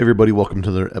Everybody, welcome to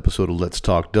another episode of Let's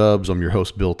Talk Dubs. I'm your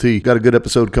host, Bill T. Got a good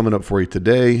episode coming up for you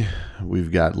today.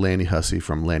 We've got Lanny Hussey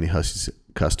from Lanny Hussey's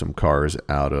Custom Cars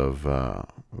out of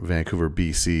Vancouver,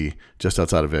 BC, just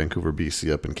outside of Vancouver,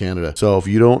 BC, up in Canada. So if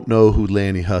you don't know who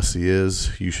Lanny Hussey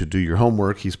is, you should do your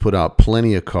homework. He's put out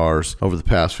plenty of cars over the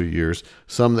past few years.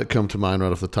 Some that come to mind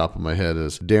right off the top of my head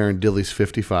is Darren Dilley's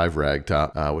 55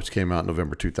 Ragtop, which came out in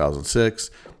November 2006.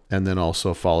 And then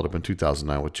also followed up in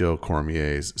 2009 with Joe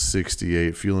Cormier's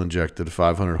 68 fuel-injected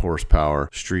 500 horsepower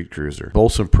street cruiser.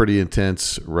 Both some pretty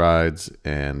intense rides,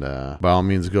 and by all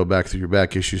means, go back through your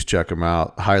back issues, check them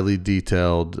out. Highly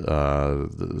detailed,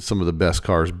 some of the best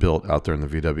cars built out there in the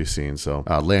VW scene. So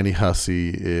Lanny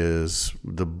Hussey is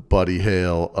the Buddy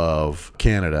Hale of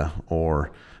Canada,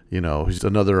 or he's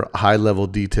another high-level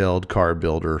detailed car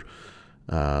builder.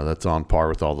 That's on par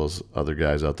with all those other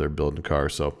guys out there building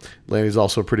cars. So Lanny's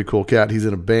also a pretty cool cat. He's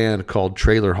in a band called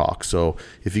Trailer Hawk. So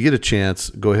if you get a chance,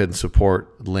 go ahead and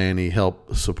support Lanny.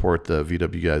 Help support the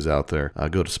VW guys out there.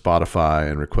 Go to Spotify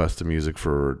and request the music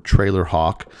for Trailer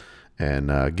Hawk and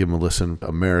give them a listen.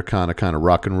 Americana kind of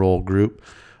rock and roll group.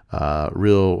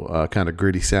 Real kind of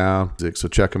gritty sound. So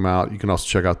check them out. You can also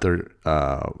check out their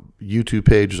YouTube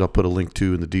pages. I'll put a link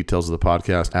to in the details of the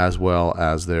podcast, as well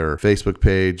as their Facebook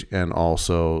page, and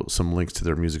also some links to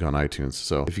their music on iTunes.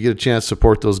 So if you get a chance,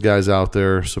 support those guys out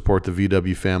there, support the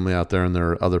VW family out there and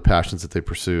their other passions that they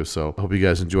pursue. So I hope you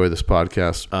guys enjoy this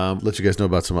podcast. Let you guys know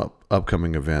about some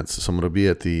upcoming events. So I'm going to be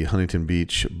at the Huntington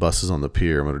Beach Buses on the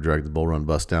Pier. I'm going to drag the Bull Run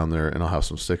bus down there, and I'll have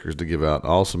some stickers to give out. I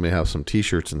also may have some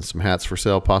t-shirts and some hats for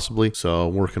sale possibly. So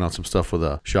I'm working on some stuff with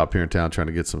a shop here in town, trying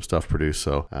to get some stuff produced.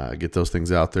 So get those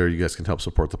things out there. You guys can help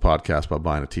support the podcast by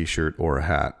buying a t-shirt or a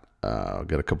hat.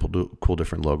 Got a couple cool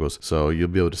different logos, so you'll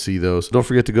be able to see those. Don't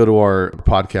forget to go to our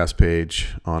podcast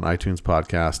page on iTunes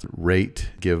Podcast, rate,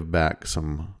 give back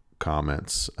some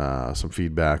comments, some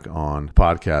feedback on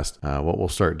podcast. What we'll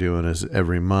start doing is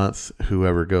every month,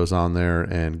 whoever goes on there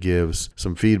and gives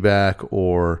some feedback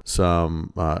or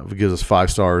some gives us 5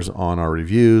 stars on our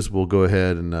reviews, we'll go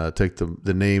ahead and take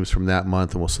the names from that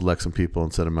month, and we'll select some people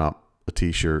and send them out a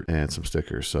t-shirt and some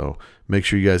stickers. So make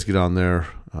sure you guys get on there,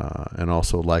 and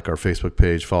also like our Facebook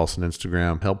page, follow us on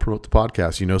Instagram, help promote the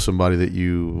podcast. You know somebody that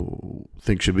you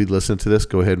think should be listening to this,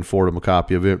 go ahead and forward them a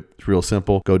copy of it. It's real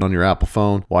simple. Go on your Apple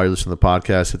phone while you're listening to the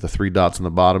podcast, hit the 3 dots on the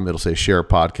bottom. It'll say share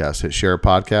podcast. Hit share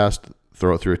podcast,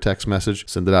 throw it through a text message,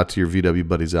 send it out to your VW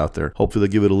buddies out there. Hopefully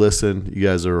they'll give it a listen. You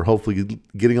guys are hopefully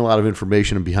getting a lot of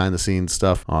information and behind the scenes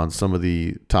stuff on some of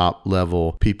the top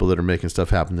level people that are making stuff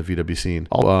happen in the VW scene.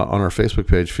 On our Facebook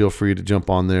page, feel free to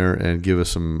jump on there and give us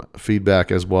some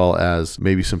feedback, as well as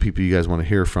maybe some people you guys want to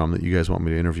hear from that you guys want me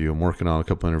to interview. I'm working on a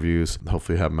couple interviews.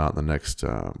 Hopefully have them out in the next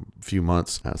few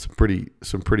months.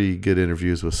 Some pretty good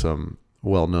interviews with some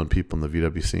well-known people in the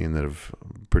VW scene that have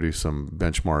produced some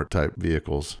benchmark type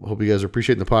vehicles. Hope you guys are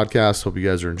appreciating the podcast. Hope you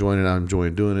guys are enjoying it. I'm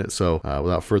enjoying doing it. So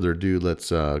without further ado,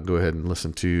 let's go ahead and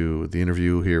listen to the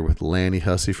interview here with Lanny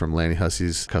Hussey from Lanny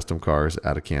Hussey's Custom Cars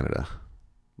out of Canada.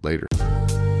 Later. A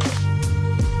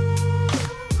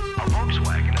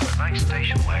Volkswagen is a nice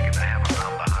station wagon to have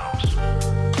around the house.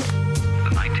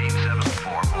 The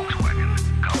 1974 Volkswagen,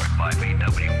 covered by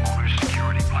VW Motors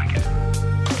security blanket.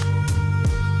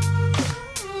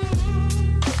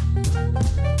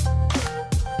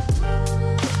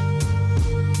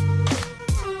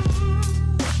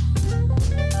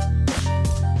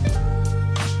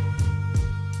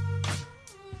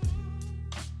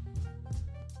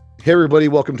 Hey everybody,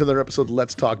 welcome to another episode of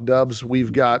Let's Talk Dubs.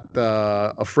 We've got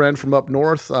a friend from up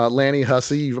north, Lanny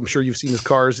Hussey. I'm sure you've seen his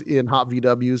cars in Hot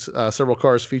VWs, several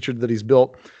cars featured that he's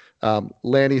built.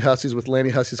 Lanny Hussey's with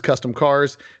Lanny Hussey's Custom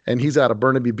Cars, and he's out of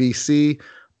Burnaby, BC,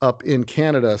 up in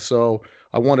Canada. So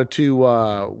I wanted to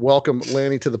welcome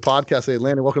Lanny to the podcast. Hey,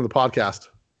 Lanny, welcome to the podcast.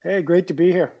 Hey, great to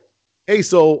be here. Hey,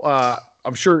 so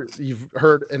I'm sure you've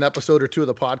heard an episode or two of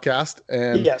the podcast,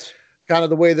 and yes, kind of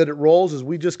the way that it rolls is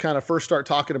we just kind of first start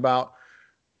talking about,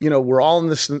 we're all in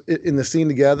the scene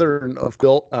together and of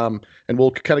built, and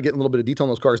we'll kind of get a little bit of detail on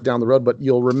those cars down the road, but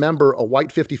you'll remember a white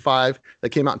 55 that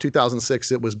came out in 2006.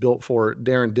 It was built for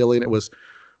Darren Dilley, and it was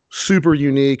super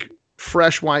unique,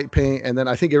 fresh white paint. And then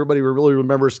I think everybody really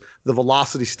remembers the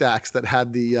Velocity stacks that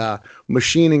had the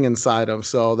machining inside them.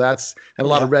 So and a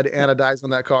lot of red anodize on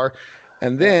that car.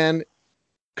 And then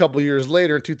couple of years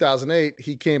later, in 2008,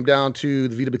 he came down to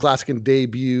the VW Classic and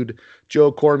debuted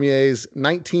Joe Cormier's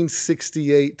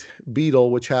 1968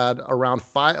 Beetle, which had around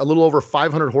a little over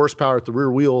 500 horsepower at the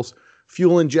rear wheels,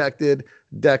 fuel injected,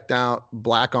 decked out,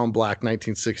 black on black,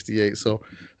 1968. So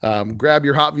grab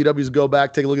your Hot VWs, go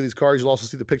back, take a look at these cars. You'll also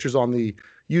see the pictures on the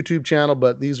YouTube channel,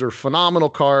 but these are phenomenal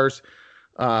cars.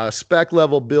 spec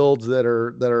level builds that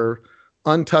are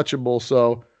untouchable.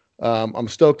 So I'm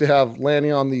stoked to have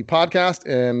Lanny on the podcast.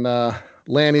 And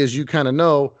Lanny, as you kind of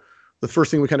know, the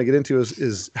first thing we kind of get into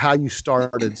is how you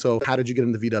started. So how did you get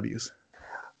into VWs?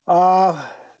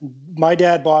 My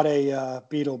dad bought a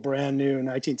Beetle brand new in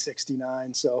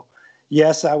 1969. So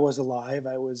yes, I was alive.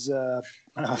 I was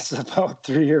about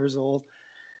 3 years old.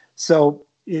 So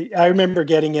I remember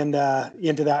getting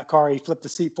into that car. He flipped the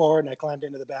seat forward, and I climbed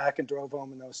into the back and drove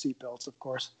home in those seat belts, of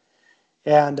course.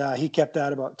 And he kept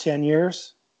that about 10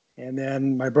 years. And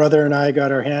then my brother and I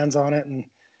got our hands on it and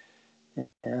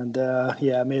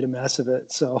made a mess of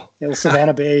it. So it was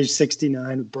Savannah beige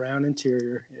 69 brown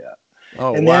interior. Yeah.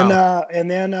 Oh, and wow.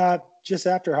 then just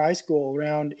after high school,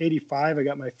 around 85, I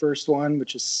got my first one,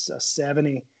 which is a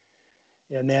 70.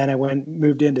 And then I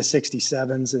moved into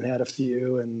 67s and had a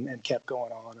few and kept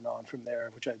going on and on from there,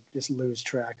 which I just lose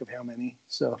track of how many.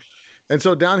 So, and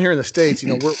so down here in the States,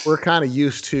 we're kind of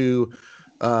used to,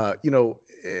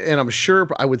 and I'm sure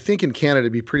I would think in Canada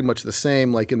it'd be pretty much the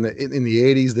same. Like in the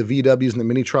 80s, the VWs and the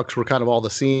mini trucks were kind of all the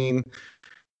scene.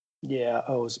 Yeah,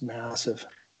 it was massive.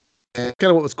 And kind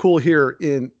of what was cool here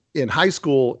in high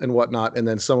school and whatnot, and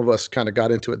then some of us kind of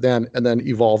got into it then, and then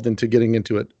evolved into getting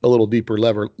into it a little deeper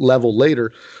level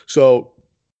later. So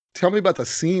tell me about the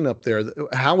scene up there.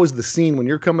 How was the scene when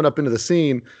you're coming up into the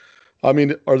scene? I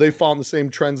mean, are they following the same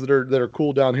trends that are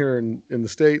cool down here in the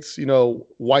States?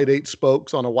 White 8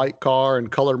 spokes on a white car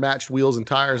and color matched wheels and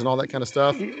tires and all that kind of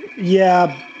stuff.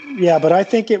 Yeah, but I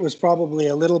think it was probably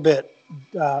a little bit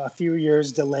a few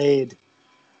years delayed.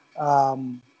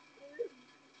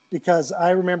 Because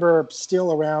I remember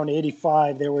still around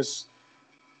 85, there was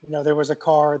a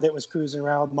car that was cruising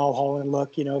around with Mulholland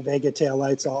look, Vega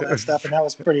taillights, all that stuff. And that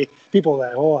was people were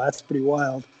like, oh, that's pretty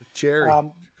wild. Cherry.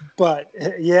 But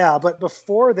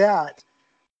before that,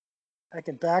 I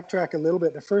can backtrack a little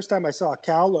bit. The first time I saw a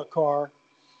cow-look car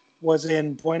was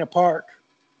in Buena Park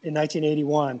in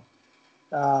 1981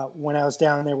 when I was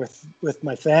down there with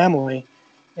my family.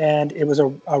 And it was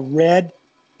a red,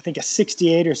 I think a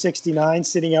 68 or 69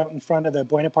 sitting out in front of the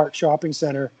Buena Park Shopping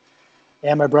Center.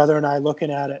 And my brother and I looking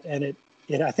at it, and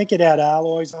I think it had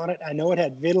alloys on it. I know it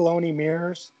had Vitelloni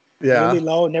mirrors, really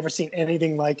low, never seen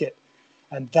anything like it.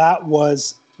 And that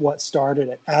was what started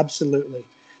it. Absolutely.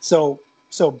 So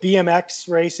BMX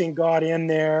racing got in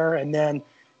there, and then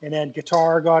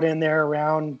guitar got in there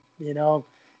around,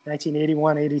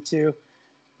 1981, 82,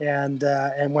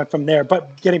 and went from there.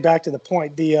 But getting back to the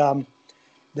point, the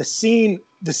scene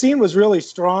was really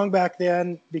strong back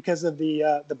then because of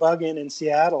the bug-in in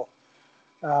Seattle.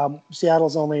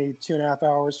 Seattle's only 2.5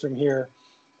 hours from here.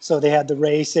 So they had the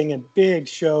racing and big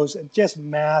shows and just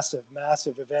massive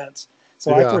events.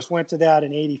 So I first went to that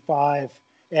in 85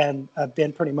 and I've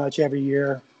been pretty much every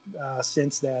year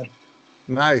since then.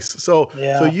 Nice. So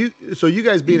you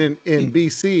guys being in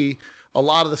BC, a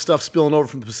lot of the stuff spilling over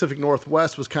from the Pacific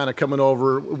Northwest was kind of coming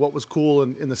over. What was cool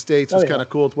in the States was kind of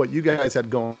cool with what you guys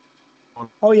had going on.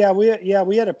 Oh yeah, we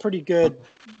had a pretty good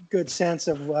sense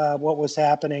of what was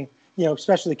happening.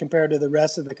 Especially compared to the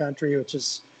rest of the country, which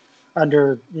is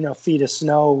under feet of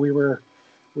snow. We were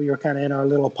kind of in our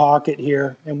little pocket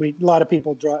here, and a lot of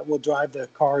people will drive the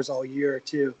cars all year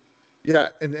too. Yeah,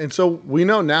 and so we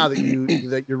know now that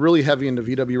you're really heavy into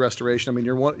VW restoration. I mean,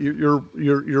 you're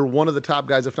one of the top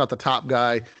guys, if not the top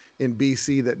guy in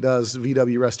BC that does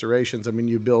VW restorations. I mean,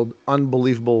 you build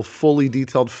unbelievable, fully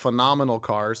detailed, phenomenal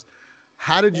cars.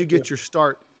 How did you get your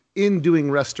start in doing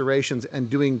restorations and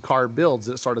doing car builds?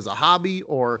 Did it start as a hobby,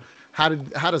 or how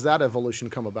does that evolution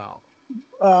come about?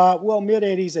 Well, mid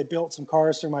 80s, I built some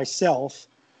cars for myself,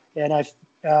 and I've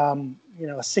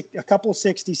a couple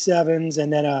 67s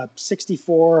and then a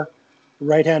 64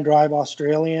 right-hand drive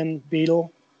Australian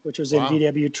Beetle, which was in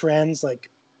VW trends like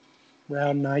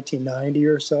around 1990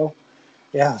 or so.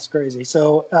 Yeah, it's crazy.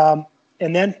 So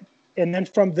and then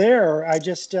from there, I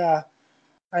just I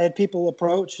had people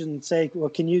approach and say, well,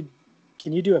 can you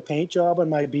do a paint job on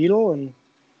my Beetle? And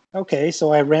okay,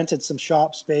 so I rented some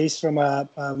shop space from a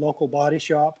local body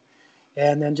shop,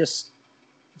 and then just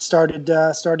started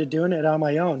doing it on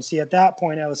my own. See, at that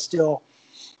point, I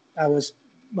was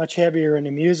much heavier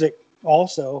into music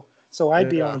also, so I'd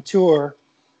be on tour,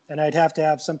 and I'd have to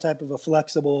have some type of a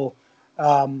flexible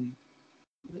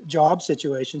job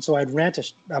situation. So I'd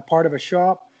rent a part of a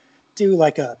shop, do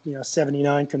like a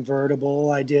 79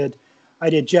 convertible. I did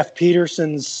Jeff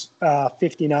Peterson's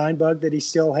 59 bug that he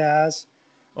still has.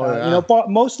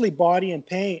 Mostly body and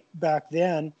paint back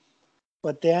then,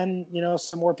 but then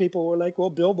some more people were like, well,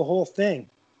 build the whole thing.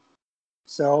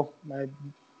 So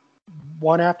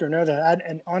one after another,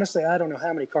 and honestly, I don't know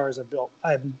how many cars I've built.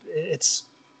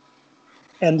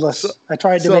 endless. I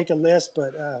tried to make a list,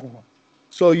 but I don't know.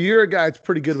 So you're a guy that's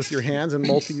pretty good with your hands and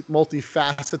multi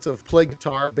facets of play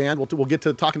guitar, band. We'll get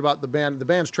to talking about the band. The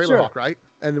band's Trailer Sure. Hawk, right?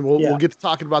 And then we'll get to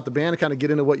talking about the band and kind of get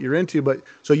into what you're into. But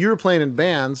so you were playing in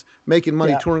bands, making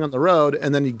money touring on the road,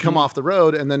 and then you come off the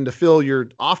road, and then to fill your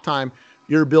off time,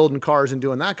 you're building cars and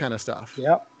doing that kind of stuff.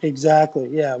 Yep, exactly.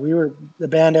 Yeah, the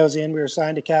band I was in, we were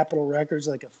signed to Capitol Records,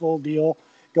 like a full deal,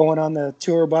 going on the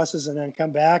tour buses and then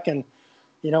come back and,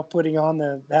 putting on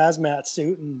the hazmat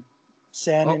suit and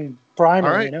sanding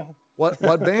primer, right. What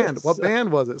band? What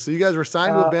band was it? So you guys were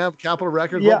signed to a band, Capitol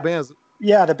Records. Yeah. What band is it?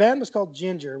 Yeah, the band was called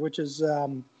Ginger, which was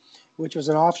an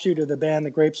offshoot of the band The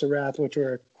Grapes of Wrath, which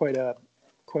were quite a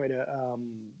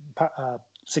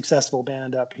successful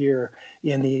band up here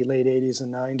in the late 80s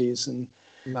and 90s. And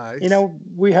nice.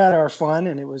 We had our fun,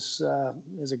 and it was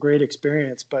a great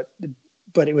experience, but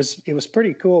it was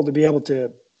pretty cool to be able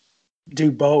to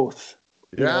do both.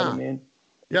 You know what I mean?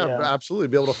 Yeah, absolutely.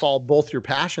 Be able to follow both your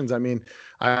passions. I mean,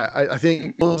 I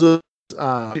think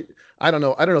I don't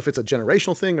know if it's a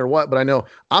generational thing or what, but I know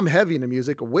I'm heavy into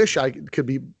music. I wish I could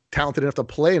be talented enough to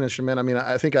play an instrument. I mean,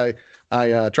 I think I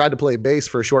tried to play bass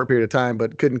for a short period of time,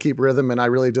 but couldn't keep rhythm. And I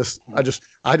really I just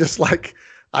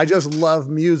love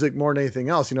music more than anything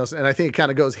else, and I think it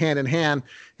kind of goes hand in hand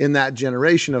in that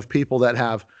generation of people that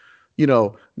have,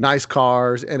 nice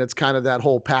cars, and it's kind of that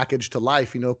whole package to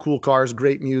life, cool cars,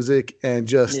 great music, and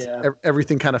just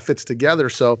everything kind of fits together.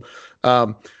 So,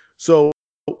 so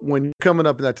when you're coming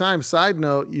up in that time, side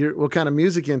note, what kind of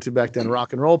music you into back then?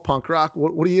 Rock and roll, punk rock?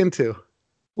 What are you into?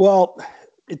 Well,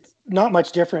 it's not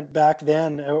much different back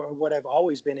then. What I've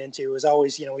always been into was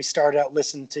always, we started out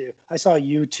listening to, I saw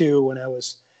U2 when I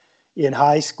was in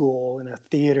high school in a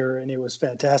theater, and it was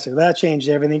fantastic. That changed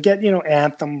everything. Get,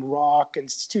 anthem rock and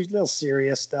little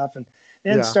serious stuff. And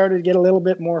then started to get a little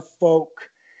bit more folk,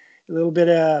 a little bit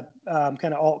of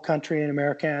kind of alt country and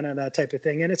Americana, that type of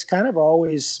thing. And it's kind of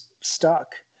always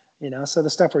stuck, so the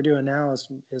stuff we're doing now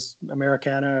is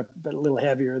Americana, but a little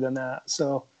heavier than that.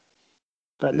 So,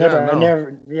 but never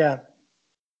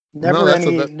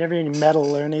any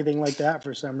metal or anything like that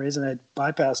for some reason. I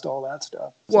bypassed all that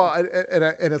stuff. So. Well,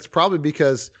 and it's probably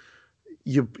because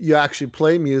you actually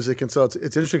play music, and so it's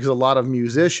interesting because a lot of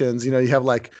musicians, you have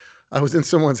I was in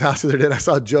someone's house the other day and I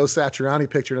saw Joe Satriani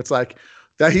picture, and it's like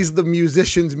that he's the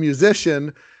musician's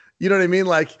musician. You know what I mean?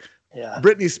 Like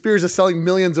Britney Spears is selling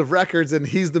millions of records, and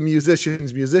he's the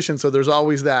musician's musician. So there's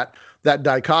always that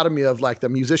dichotomy of like the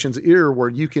musician's ear where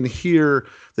you can hear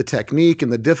the technique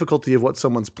and the difficulty of what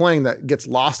someone's playing that gets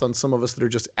lost on some of us that are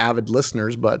just avid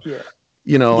listeners. But,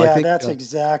 I think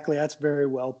that's very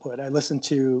well put. I listen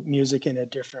to music in a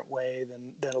different way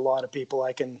than a lot of people.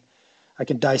 I can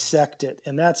dissect it,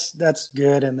 and that's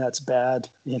good and that's bad,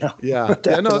 Yeah.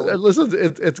 No, listen,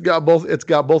 it's got both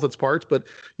its parts, but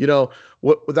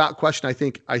without question, I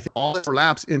think all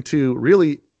overlaps into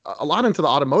really a lot into the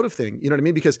automotive thing. You know what I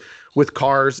mean? Because with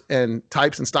cars and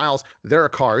types and styles, there are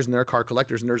cars and there are car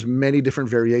collectors, and there's many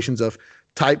different variations of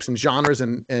types and genres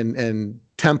and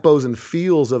tempos and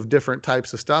feels of different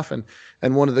types of stuff.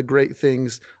 And one of the great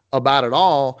things about it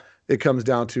all, it comes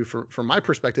down to, from my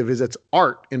perspective, is it's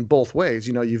art in both ways.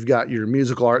 You've got your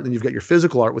musical art, and then you've got your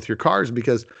physical art with your cars,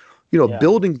 because,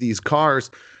 building these cars,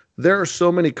 there are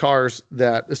so many cars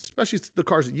that, especially the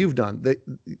cars that you've done,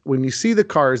 when you see the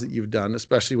cars that you've done,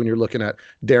 especially when you're looking at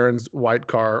Darren's white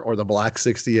car or the black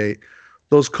 68,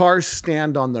 those cars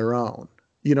stand on their own.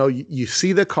 You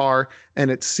see the car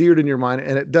and it's seared in your mind,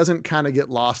 and it doesn't kind of get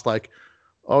lost like,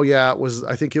 oh yeah,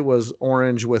 I think it was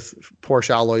orange with Porsche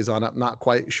alloys on it. I'm not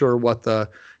quite sure what the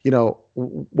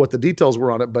details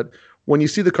were on it, but when you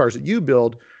see the cars that you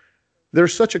build,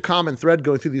 there's such a common thread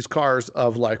going through these cars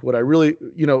of like what I really,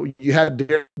 you had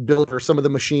to build for some of the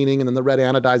machining and then the red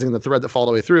anodizing and the thread that followed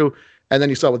all the way through. And then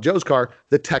you saw with Joe's car,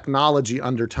 the technology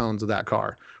undertones of that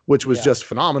car, which was just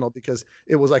phenomenal, because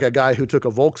it was like a guy who took a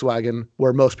Volkswagen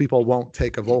where most people won't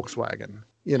take a Volkswagen,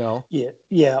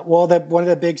 Yeah. Well, one of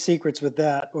the big secrets with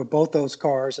that, or both those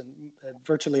cars, and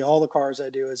virtually all the cars I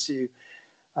do, is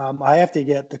I have to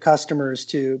get the customers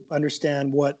to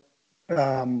understand what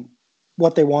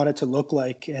they want it to look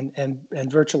like, and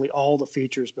virtually all the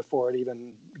features before it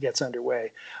even gets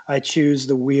underway. I choose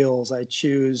the wheels. I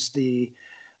choose the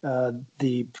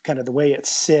kind of the way it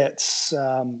sits,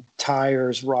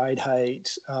 tires, ride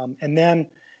height, and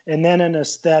then an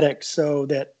aesthetic, so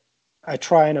that I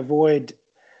try and avoid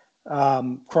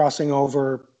crossing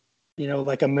over,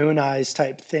 like a Moon Eyes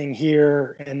type thing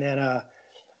here, and then a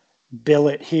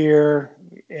billet here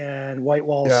and white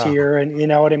walls here, and you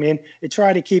know what I mean? I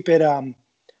try to keep it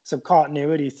some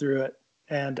continuity through it,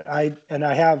 and I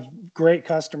have great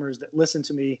customers that listen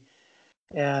to me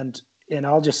and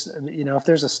I'll just, if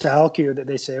there's a style cue that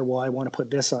they say, well, I want to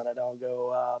put this on it, I'll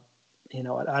go,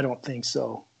 I don't think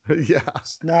so. Yeah.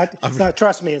 It's not,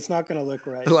 trust me, it's not going to look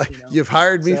right. Like, you've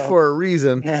hired me for a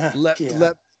reason. Yeah,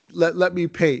 Let me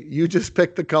paint. You just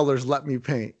pick the colors. Let me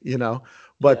paint,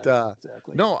 but,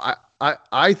 exactly. No,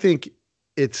 I think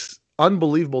it's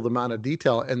unbelievable the amount of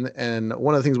detail. And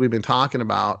one of the things we've been talking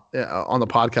about on the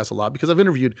podcast a lot, because I've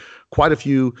interviewed quite a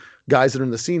few guys that are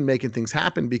in the scene making things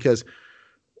happen, because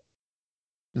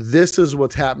this is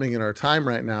what's happening in our time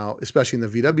right now, especially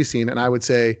in the VW scene. And I would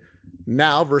say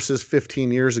now versus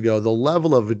 15 years ago, the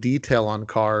level of detail on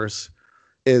cars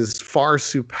is far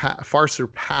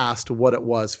surpassed what it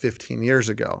was 15 years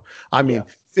ago. I mean,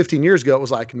 15 years ago, it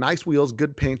was like nice wheels,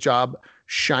 good paint job,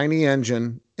 shiny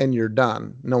engine, and you're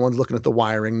done. No one's looking at the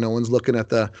wiring. No one's looking at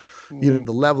the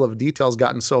level of details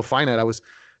gotten so finite. I was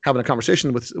having a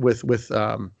conversation with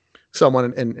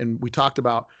someone, and we talked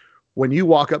about, when you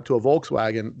walk up to a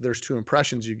Volkswagen, there's two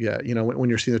impressions you get. When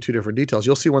you're seeing the two different details,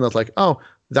 you'll see one that's like, oh,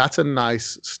 that's a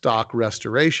nice stock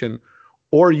restoration.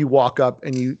 Or you walk up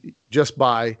and you just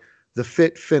by the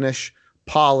fit, finish,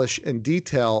 polish, and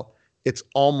detail, it's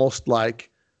almost like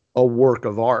a work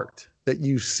of art that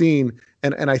you've seen.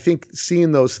 And I think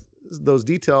seeing those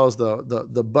details,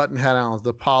 the button head-ons,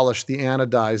 the polish, the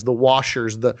anodize, the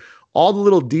washers, all the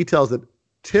little details that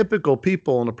typical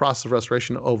people in the process of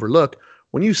restoration overlook,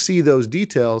 when you see those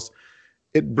details,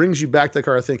 it brings you back to the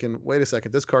car thinking, wait a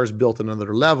second, this car is built at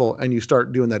another level. And you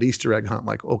start doing that Easter egg hunt,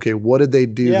 like, okay, what did they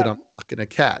do that I'm not going to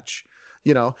catch?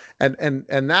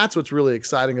 And that's what's really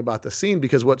exciting about the scene,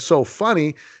 because what's so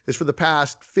funny is for the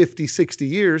past 50, 60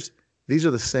 years, these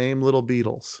are the same little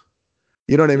Beetles.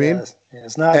 You know what I mean? Yes.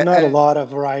 It's not a lot of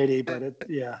variety, but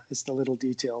it's the little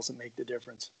details that make the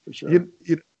difference, for sure.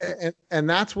 And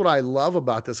that's what I love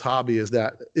about this hobby, is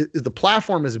that the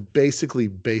platform is basically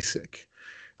basic,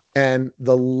 and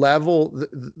the level,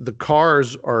 the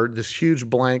cars are this huge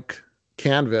blank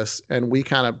canvas, and we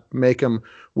kind of make them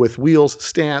with wheels,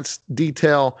 stance,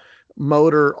 detail,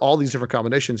 motor, all these different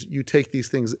combinations. You take these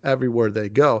things everywhere they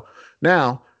go.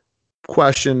 Now,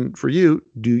 question for you: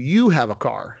 do you have a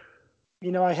car?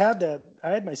 I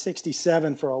had my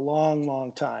 67 for a long,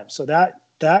 long time. So that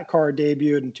car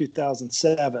debuted in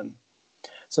 2007.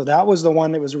 So that was the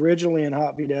one that was originally in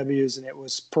Hot VWs, and it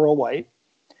was pearl white.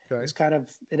 Okay.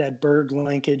 It had Berg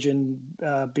linkage and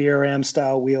BRM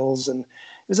style wheels, and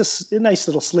it was a nice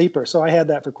little sleeper. So I had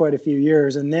that for quite a few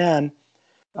years. And then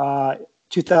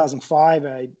 2005,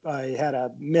 I had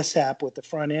a mishap with the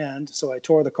front end. So I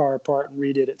tore the car apart and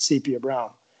redid it sepia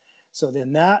brown. So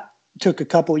then that took a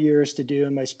couple of years to do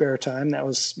in my spare time. That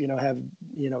was, have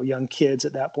young kids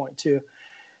at that point too.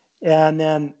 And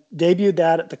then debuted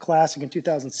that at the Classic in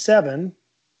 2007.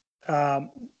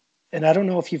 And I don't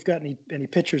know if you've got any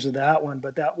pictures of that one,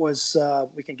 but that was,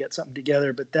 we can get something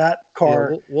together. But that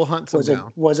car we'll hunt some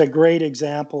down. Was a great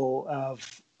example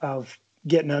of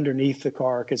getting underneath the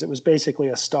car, because it was basically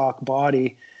a stock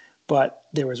body, but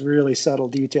there was really subtle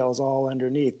details all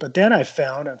underneath. But then I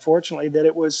found, unfortunately, that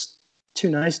it was too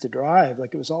nice to drive.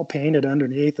 Like, it was all painted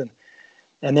underneath, and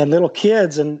then little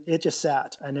kids, and it just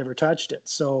sat. I never touched it.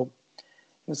 So it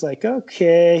was like,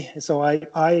 okay. So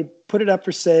I put it up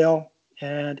for sale,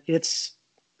 and it's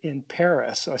in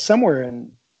Paris, or somewhere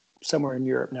in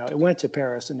Europe now. It went to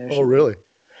Paris initially. Oh, really?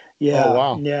 Yeah. Oh,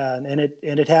 wow. Yeah. And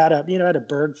it had a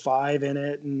Berg 5 in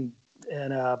it, and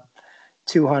a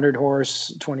 200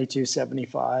 horse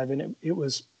 2275. And it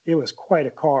was quite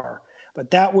a car.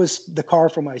 But that was the car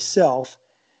for myself.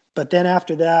 But then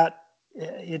after that,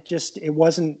 it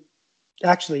wasn't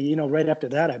actually, right after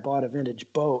that, I bought a vintage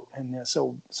boat. And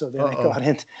so then I got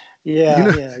into,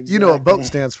 exactly. You know what boat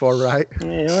stands for, right?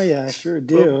 Oh yeah, I sure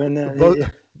do. And then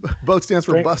boat stands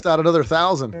for bust out another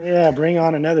 1,000. Yeah. Bring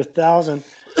on another 1,000.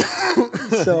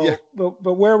 So, yeah.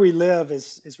 But where we live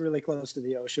is really close to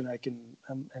the ocean. I can,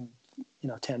 and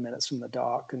 10 minutes from the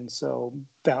dock, and so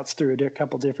bounce through a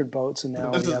couple different boats, and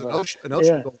now this we is have an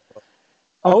ocean boat.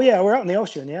 Oh yeah, we're out in the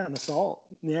ocean, in the salt,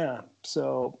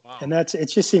 So, wow. And it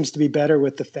just seems to be better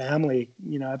with the family.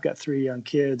 I've got 3 young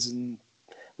kids, and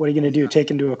what are you going to do? Take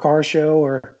them to a car show,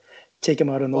 or take them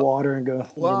out in the water and go?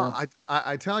 Well,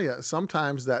 I tell you,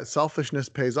 sometimes that selfishness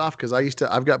pays off, because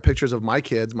I've got pictures of my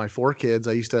kids, my 4 kids.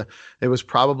 It was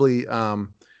probably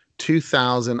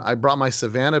 2000. I brought my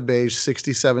Savannah beige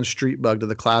 67 Street Bug to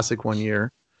the Classic one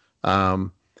year.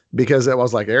 because it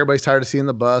was like everybody's tired of seeing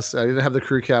the bus. I didn't have the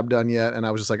crew cab done yet, and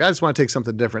I was just like, I just want to take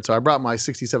something different. So I brought my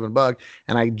 '67 Bug,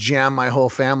 and I jammed my whole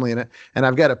family in it. And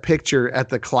I've got a picture at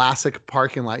the Classic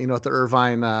parking lot, at the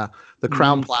Irvine, the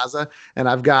Crown Plaza, and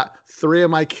I've got 3 of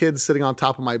my kids sitting on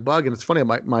top of my Bug. And it's funny, I've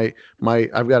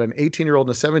got an 18-year-old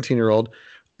and a 17-year-old.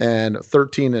 And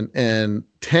 13 and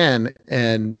 10,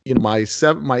 and my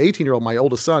 18-year-old, my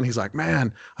oldest son, he's like,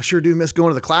 man, I sure do miss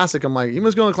going to the Classic. I'm like, you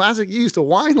miss going to the Classic? You used to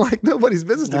whine like nobody's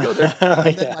business to go there.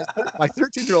 And then my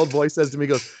 13-year-old boy says to me, he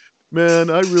goes, man,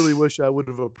 I really wish I would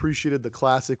have appreciated the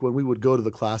Classic when we would go to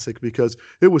the Classic, because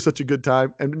it was such a good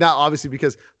time. And now, obviously,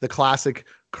 because the Classic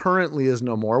currently is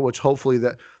no more, which hopefully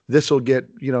that this will get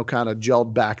kind of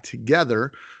gelled back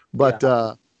together. But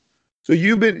so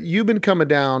you've been coming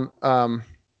down.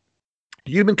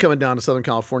 You've been coming down to Southern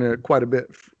California quite a bit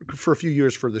for a few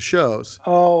years for the shows.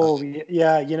 Oh,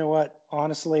 yeah. You know what?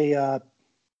 Honestly,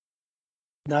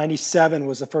 97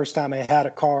 was the first time I had a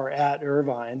car at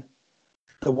Irvine.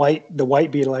 The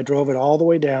white Beetle. I drove it all the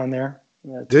way down there.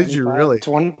 Did you really?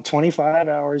 25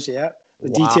 hours, yeah. The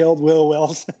detailed wheel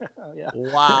wells. Oh, yeah.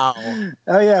 Wow.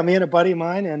 Oh, yeah. Me and a buddy of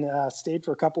mine, and stayed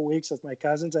for a couple of weeks with my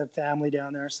cousins. I have family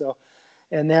down there. So,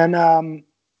 and then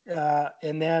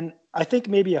I think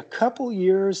maybe a couple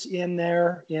years in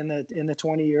there in the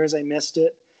 20 years I missed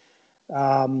it,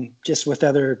 just with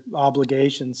other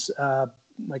obligations.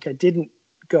 Like I didn't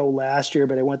go last year,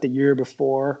 but I went the year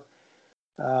before.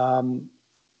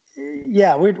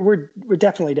 Yeah, we're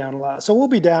definitely down a lot. So we'll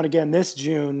be down again this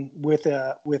June with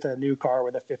a new car,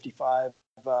 with a 55.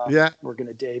 We're going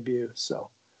to debut.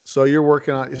 So you're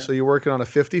working on a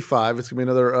 55. It's gonna be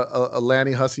another a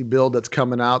Lanny Hussey build that's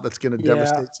coming out. That's gonna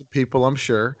devastate some people, I'm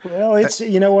sure. Well, it's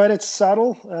it's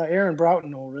subtle. Aaron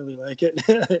Broughton will really like it.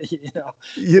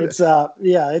 It's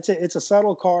a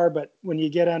subtle car, but when you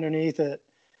get underneath it,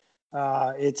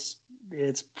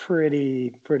 it's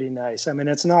pretty nice. I mean,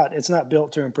 it's not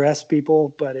built to impress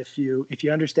people, but if you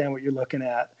understand what you're looking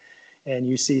at, and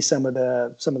you see some of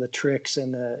the tricks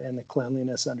and the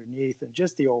cleanliness underneath, and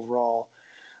just the overall.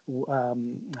 I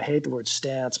hate the word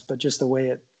stance, but just the way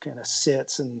it kind of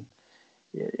sits, and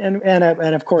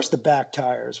of course the back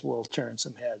tires will turn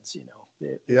some heads.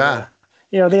 They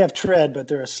have tread, but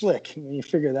they're a slick. I mean, you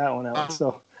figure that one out.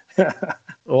 So,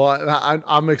 well,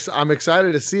 I'm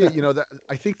excited to see it.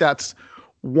 I think that's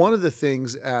one of the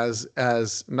things as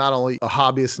not only a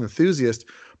hobbyist and enthusiast,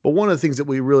 but one of the things that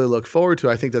we really look forward to.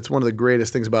 I think that's one of the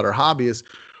greatest things about our hobby is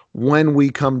when we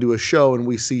come to a show and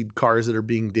we see cars that are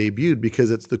being debuted,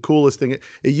 because it's the coolest thing.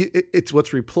 It's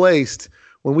what's replaced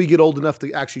when we get old enough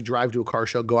to actually drive to a car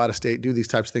show, go out of state, do these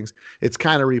types of things. It's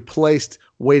kind of replaced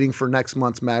waiting for next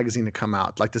month's magazine to come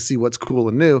out, like to see what's cool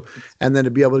and new, and then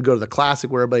to be able to go to the Classic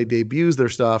where everybody debuts their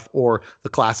stuff, or the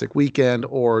Classic weekend,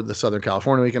 or the Southern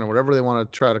California weekend, or whatever they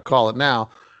want to try to call it now.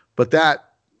 But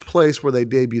that place where they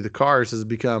debut the cars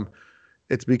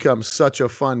it's become such a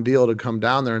fun deal to come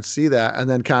down there and see that, and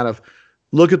then kind of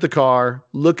look at the car,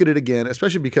 look at it again,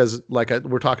 especially because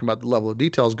we're talking about the level of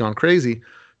detail has gone crazy,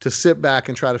 to sit back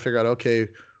and try to figure out, okay,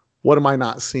 what am I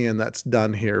not seeing that's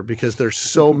done here? Because there's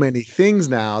so many things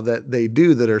now that they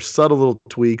do that are subtle little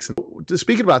tweaks. And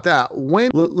speaking about that,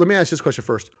 let me ask this question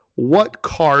first. What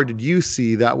car did you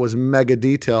see that was mega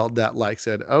detailed that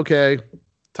said, okay,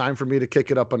 time for me to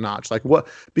kick it up a notch? Like what?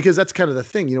 Because that's kind of the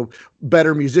thing,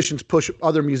 better musicians push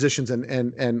other musicians,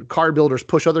 and car builders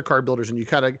push other car builders, and you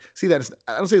kind of see that.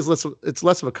 I don't say it's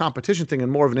less of a competition thing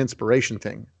and more of an inspiration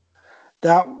thing.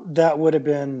 That would have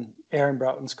been Aaron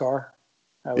Broughton's car,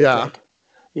 I would think.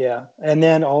 Yeah, and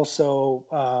then also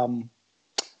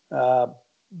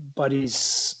Buddy's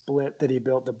Split that he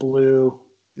built, the blue.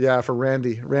 Yeah, for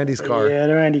Randy's car. Yeah,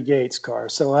 the Randy Gates car.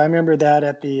 So I remember that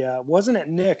at the wasn't at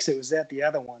Nick's, it was at the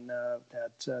other one,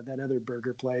 that other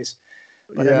burger place.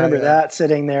 But I remember that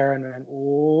sitting there and went,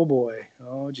 oh boy,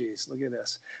 oh geez, look at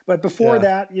this. But before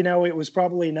that, it was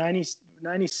probably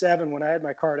 97 when I had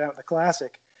my car down at the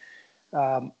Classic.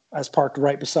 I was parked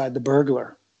right beside the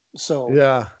Burglar. So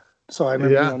I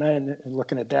remember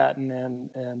looking at that,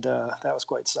 and that was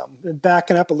quite something. And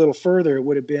backing up a little further, it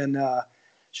would have been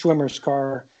Schwimmer's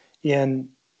car, and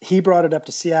he brought it up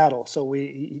to Seattle. So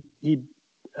he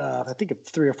I think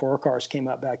 3 or 4 cars came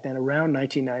up back then around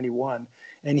 1991,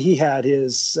 and he had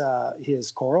his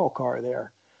Coral car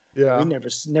there. Yeah, we never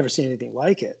seen anything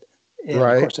like it. And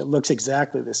of course, it looks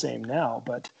exactly the same now.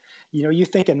 But you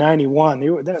think of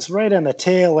 91, that's right on the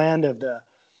tail end of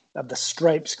the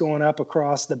stripes going up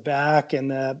across the back, and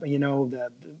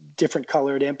the different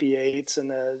colored MP8s,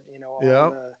 and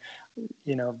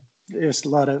there's a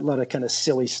lot of kind of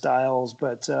silly styles.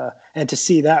 But and to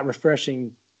see that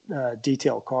refreshing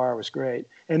detail car. It was great.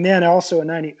 And then also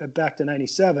back to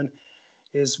 97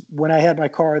 is when I had my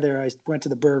car there, I went to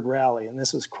the Berg Rally, and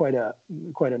this was quite a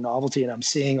novelty. And I'm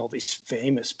seeing all these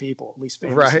famous people, at least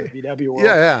famous in the VW world.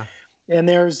 Yeah. And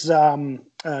there's Jim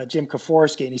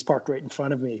Koforski, and he's parked right in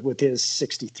front of me with his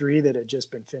 63 that had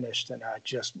just been finished. And I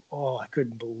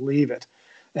couldn't believe it.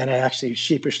 And I actually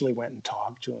sheepishly went and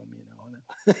talked to him, and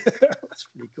that's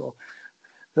pretty cool.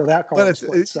 So that car was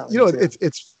quite something.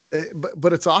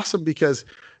 But it's awesome because,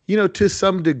 to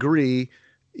some degree,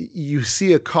 you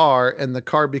see a car and the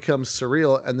car becomes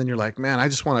surreal, and then you're like, man, I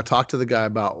just want to talk to the guy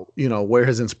about, where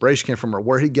his inspiration came from or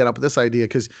where he get up with this idea.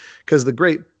 Cause the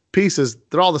great pieces,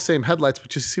 they're all the same headlights,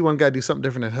 but you see one guy do something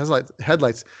different in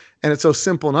headlights, and it's so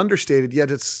simple and understated,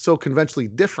 yet it's so conventionally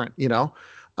different, and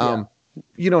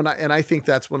I think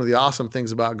that's one of the awesome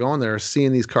things about going there, is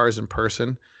seeing these cars in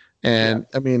person. And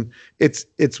I mean, it's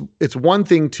one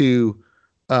thing to,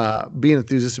 be an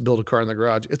enthusiast to build a car in the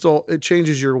garage. It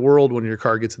changes your world when your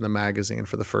car gets in the magazine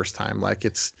for the first time. Like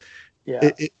it's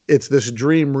this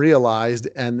dream realized,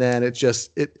 and then it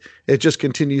just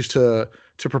continues to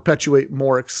perpetuate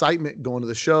more excitement going to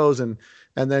the shows. And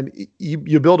then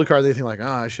you build a car, they think like,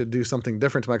 I should do something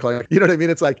different to my car. You know what I mean?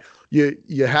 It's like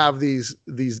you have these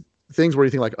things where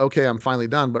you think like, okay, I'm finally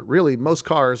done. But really most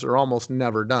cars are almost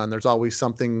never done. There's always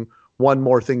one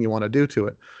more thing you want to do to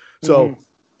it. So,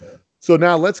 So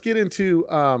now let's get into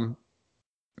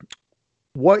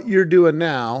what you're doing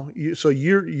now.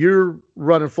 You're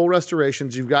running full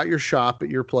restorations. You've got your shop at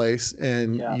your place,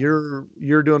 and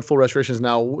you're doing full restorations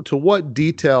now. To what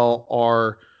detail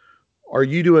are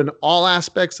you doing? All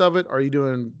aspects of it? Are you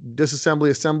doing disassembly,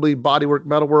 assembly, bodywork,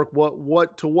 metalwork?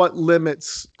 To what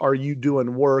limits are you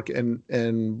doing work, and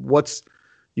what's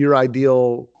your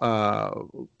ideal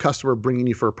customer bringing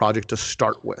you for a project to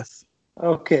start with?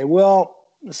 Okay, well.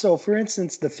 So, for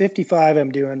instance, the 55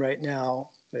 I'm doing right now,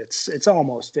 it's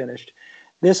almost finished.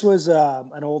 This was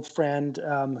an old friend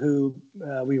who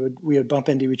we would bump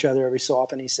into each other every so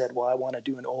often. He said, "Well, I want to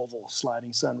do an oval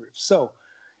sliding sunroof." So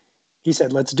he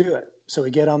said, "Let's do it." So we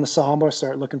get on the Samba,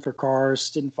 start looking for cars.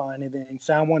 Didn't find anything.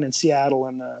 Found one in Seattle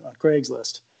on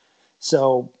Craigslist.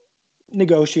 So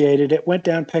negotiated it, went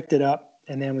down, picked it up,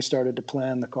 and then we started to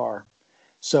plan the car.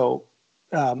 So.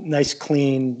 Nice,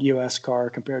 clean U.S. car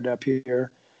compared to up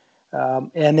here.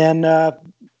 And then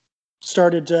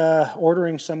started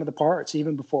ordering some of the parts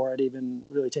even before I'd even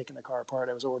really taken the car apart.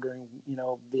 I was ordering,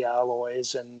 the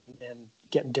alloys and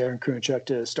getting Darren Krunchuk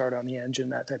to start on the engine,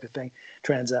 that type of thing,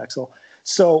 transaxle.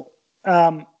 So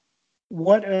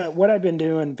what I've been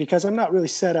doing, because I'm not really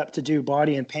set up to do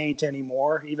body and paint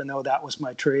anymore, even though that was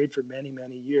my trade for many,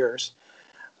 many years.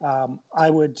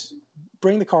 I would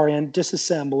bring the car in,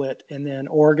 disassemble it, and then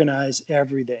organize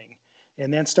everything,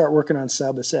 and then start working on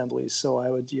sub-assemblies. So I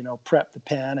would, prep the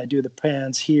pan. I do the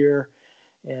pans here,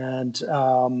 and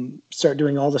start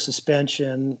doing all the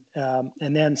suspension,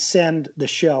 and then send the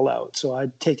shell out. So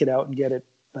I'd take it out and get it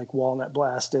like walnut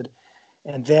blasted,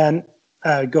 and then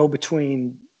go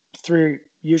between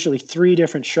usually three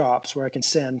different shops where I can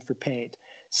send for paint.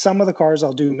 Some of the cars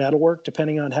I'll do metalwork,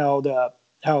 depending on how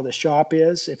the shop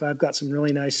is. If I've got some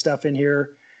really nice stuff in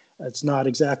here, it's not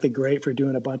exactly great for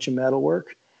doing a bunch of metal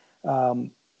work.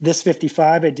 This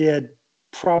 55, I did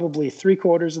probably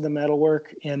 3/4 of the metal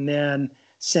work and then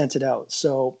sent it out.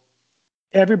 So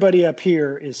everybody up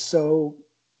here is so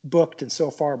booked and so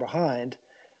far behind,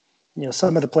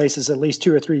 some of the places at least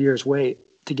 2 or 3 years wait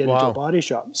to get into a body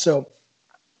shop. So,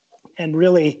 and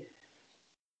really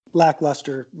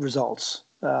lackluster results.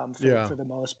 For the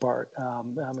most part.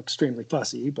 I'm extremely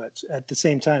fussy, but at the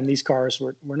same time, these cars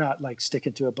we're not like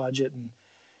sticking to a budget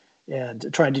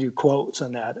and trying to do quotes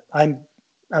on that. I'm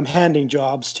handing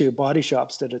jobs to body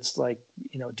shops that it's like,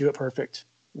 do it perfect,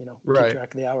 keep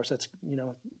track of the hours. That's,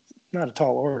 not a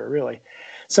tall order really.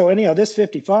 So anyhow, this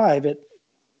 55,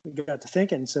 we got to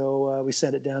thinking. So we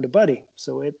sent it down to Buddy.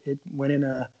 So it went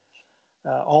in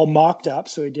all mocked up.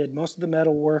 So he did most of the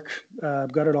metal work,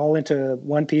 got it all into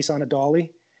one piece on a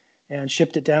dolly and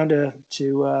shipped it down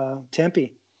to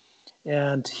Tempe.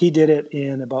 And he did it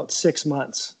in about 6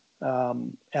 months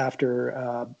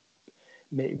after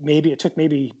maybe it took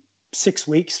 6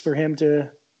 weeks for him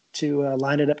to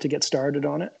line it up to get started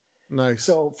on it. Nice.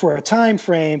 So for a time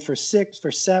frame for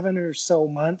 7 or so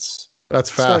months, that's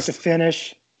fast. Start to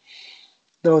finish.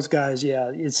 Those guys,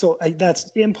 yeah.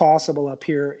 That's impossible up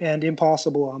here and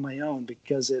impossible on my own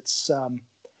because it's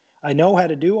I know how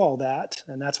to do all that,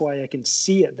 and that's why I can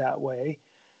see it that way.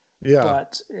 Yeah.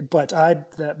 But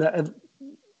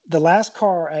the last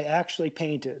car I actually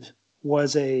painted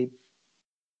was a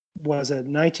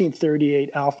 1938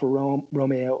 Alfa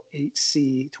Romeo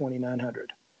 8C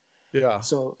 2900. Yeah.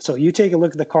 So you take a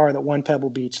look at the car that won Pebble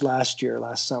Beach last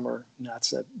summer, and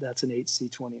that's an 8C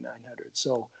 2900.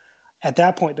 So at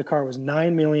that point, the car was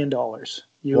 $9 million US.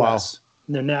 Wow.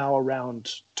 And they're now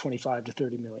around 25 to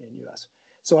 30 million US.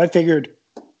 So I figured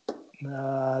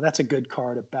that's a good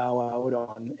car to bow out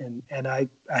on, and I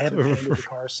haven't painted the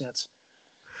car since.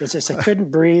 It's just I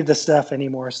couldn't breathe the stuff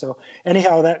anymore. So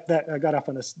anyhow, that I got off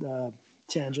on this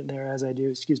tangent there, as I do.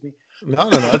 Excuse me. No,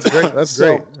 that's great. That's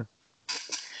great.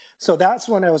 So that's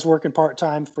when I was working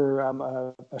part-time for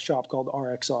a shop called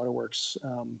RX Auto Works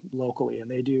locally,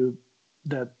 and they do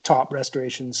the top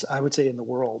restorations, I would say, in the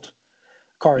world.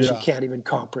 Cars you can't even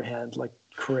comprehend, like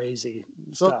crazy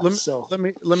stuff. Let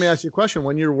me ask you a question.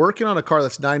 When you're working on a car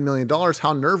that's $9 million,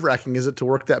 how nerve-wracking is it to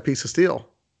work that piece of steel?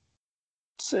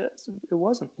 It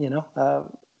wasn't,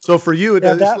 So for you,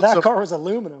 that car was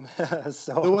aluminum.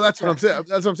 Well, that's what I'm saying.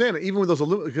 That's what I'm saying. Even with those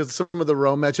aluminum, because some of the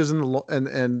Rometches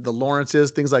and the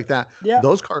Lawrences, things like that,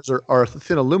 those cars are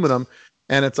thin aluminum,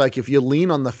 and it's like if you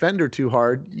lean on the fender too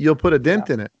hard, you'll put a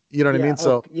dent in it. You know what I mean?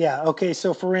 So okay.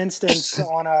 So for instance,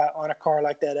 on a car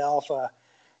like that Alpha,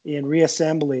 in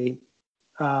reassembly,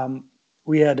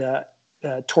 we had a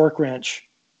torque wrench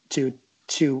to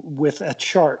with a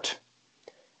chart,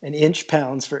 an inch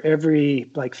pounds for every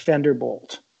fender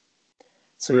bolt.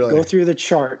 So you go through the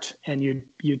chart and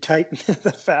you tighten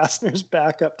the fasteners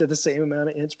back up to the same amount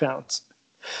of inch pounds.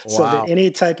 Wow. So that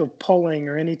any type of pulling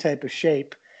or any type of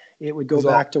shape, it would go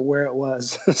back to where it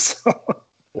was.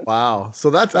 Wow. So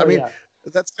that's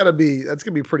that's gonna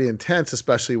be pretty intense,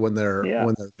 especially when they're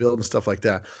building stuff like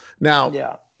that.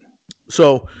 Now,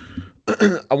 so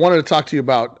I wanted to talk to you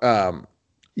about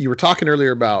you were talking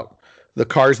earlier about the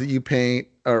cars that you paint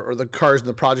or the cars and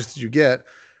the projects that you get.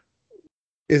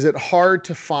 Is it hard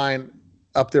to find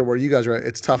up there where you guys are at?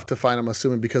 It's tough to find, I'm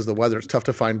assuming, because of the weather. It's tough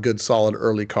to find good, solid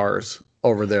early cars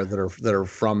over there that are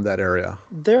from that area.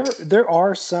 There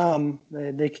are some.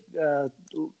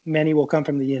 Many will come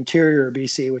from the interior of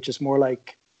BC, which is more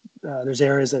like there's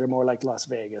areas that are more like Las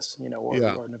Vegas,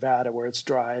 or Nevada, where it's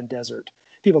dry and desert.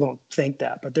 People don't think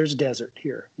that, but there's desert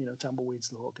here. Tumbleweeds,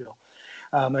 the whole deal.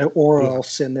 Or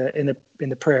else in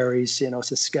the prairies,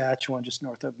 Saskatchewan, just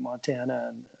north of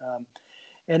Montana,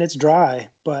 and it's dry.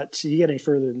 But you get any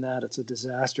further than that, it's a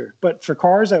disaster. But for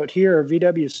cars out here,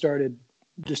 VW started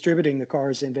distributing the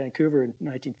cars in Vancouver in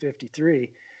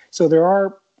 1953. So there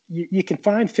are you can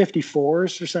find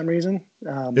 54s for some reason,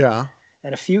 and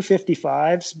a few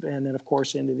 55s, and then of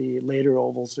course into the later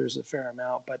ovals there's a fair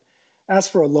amount. But as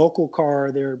for a local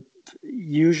car, they're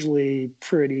usually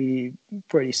pretty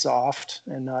soft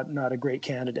and not a great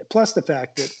candidate. Plus the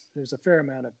fact that there's a fair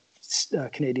amount of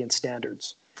Canadian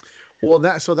standards. Well,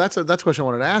 that's a question I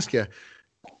wanted to ask you.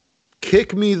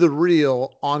 Kick me the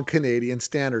reel on Canadian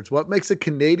standards. What makes a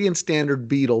Canadian standard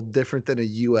Beetle different than a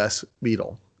U.S.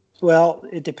 Beetle? Well,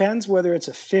 it depends whether it's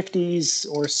a 50s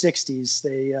or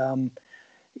 60s.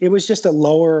 It was just a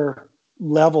lower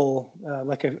level,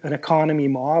 like an economy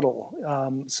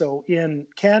model. So in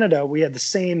Canada, we had the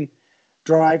same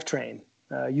drivetrain.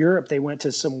 Europe, they went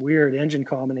to some weird engine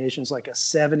combinations, like a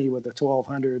 70 with a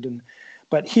 1200,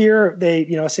 but here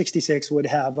a 66 would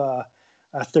have a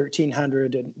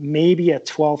 1300 and maybe a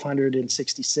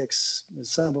 1266.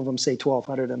 Some of them say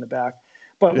 1200 in the back.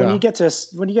 But when you get to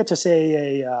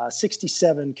say a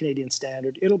 67 Canadian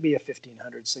standard, it'll be a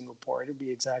 1500 single port. It'll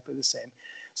be exactly the same.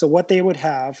 So what they would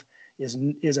have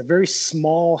is a very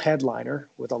small headliner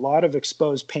with a lot of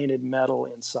exposed painted metal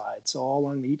inside. So all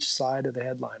along each side of the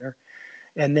headliner,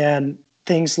 and then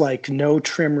things like no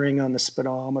trim ring on the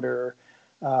speedometer,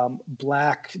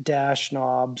 black dash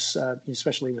knobs,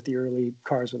 especially with the early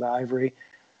cars with ivory,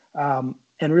 and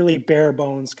really bare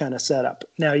bones kind of setup.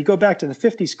 Now you go back to the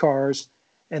 50s cars,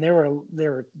 and they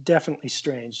were definitely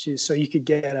strange. So you could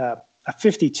get a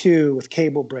 52 with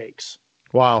cable brakes.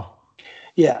 Wow.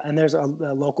 Yeah, and there's a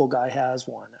local guy has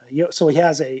one. So he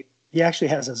actually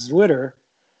has a Zwitter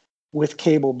with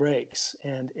cable brakes,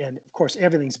 and of course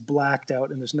everything's blacked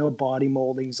out, and there's no body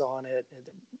moldings on it.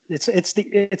 It's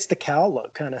the cow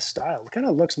look kind of style. It kind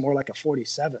of looks more like a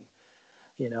 47,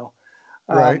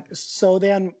 Right. So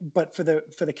then, but for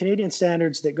the Canadian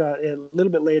standards that got a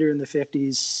little bit later in the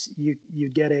 50s,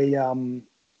 you'd get a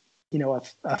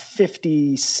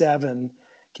 57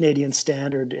 Canadian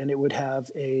standard, and it would have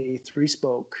a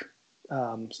 3-spoke,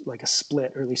 like a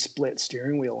early split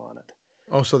steering wheel on it.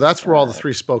 Oh, so that's where all the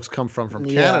 3 spokes come from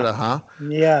Canada, huh?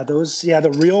 Yeah,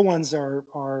 the real ones are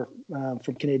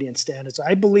from Canadian standards.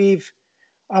 I believe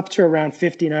up to around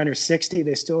 59 or 60,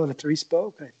 they still have a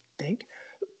 3-spoke, I think.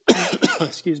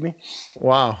 Excuse me.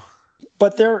 Wow.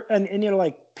 But they're and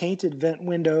like painted vent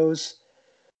windows,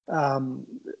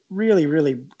 really,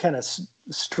 really kind of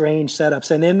strange setups.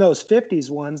 And in those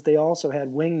 50s ones, they also had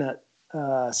wing nut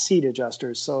seat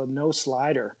adjusters, so no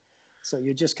slider. So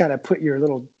you just kind of put your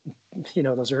little,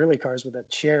 those early cars with a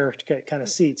chair kind of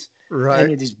seats, Right.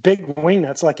 and you these big wing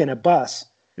nuts like in a bus.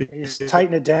 And you just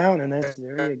tighten it down, and then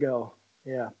there you go.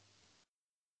 Yeah.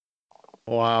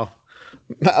 Wow.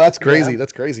 That's crazy. Yeah.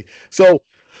 That's crazy. So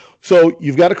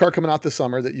you've got a car coming out this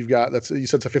summer that you said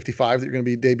it's a 55 that you're going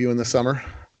to be debuting this summer.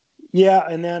 Yeah,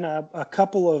 and then a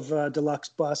couple of deluxe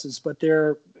buses, but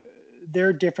they're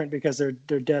different because they're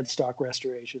dead stock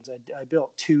restorations. I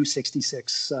built two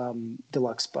 66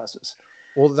 deluxe buses.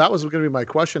 Well, that was going to be my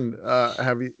question.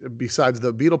 Have you, besides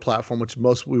the Beetle platform, which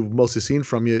we've mostly seen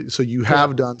from you, so you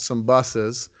have done some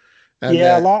buses? And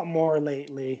a lot more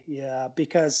lately. Yeah,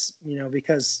 because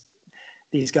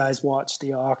these guys watch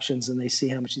the auctions and they see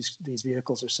how much these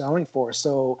vehicles are selling for.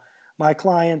 So my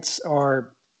clients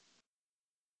are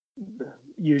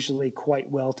usually quite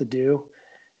well-to-do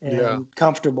and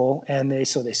comfortable, and they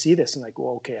see this and like,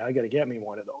 well, okay, I got to get me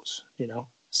one of those,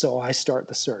 So I start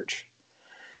the search.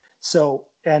 So,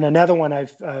 and another one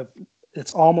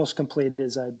it's almost complete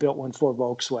is I built one for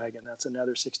Volkswagen. That's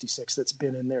another 66 that's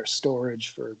been in their storage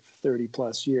for 30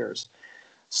 plus years.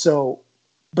 So,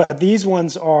 but these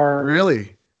ones are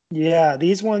really,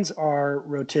 these ones are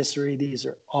rotisserie. These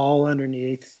are all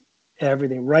underneath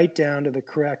everything, right down to the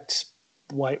correct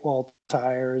white wall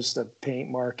tires, the paint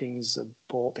markings, the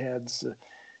bolt heads,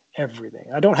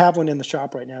 everything. I don't have one in the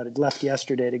shop right now. I left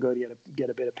yesterday to go get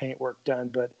a bit of paint work done,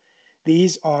 but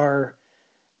these are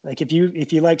like, if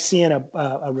you like seeing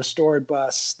a restored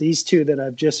bus, these two that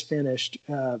I've just finished,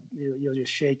 you'll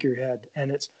just shake your head.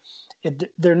 And it's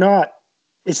not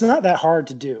that hard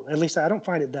to do. At least I don't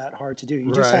find it that hard to do.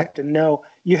 You just have to know.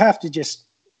 You have to just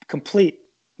complete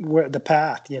the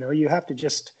path. You have to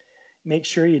just make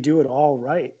sure you do it all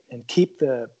right and keep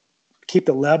the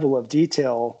level of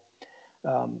detail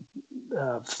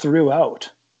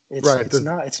throughout.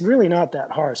 It's really not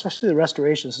that hard, especially the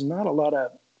restorations.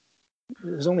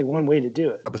 There's only one way to do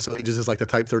it. So he just is like the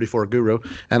Type 34 guru.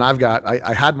 And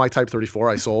I had my Type 34,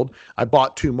 I sold. I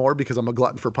bought two more because I'm a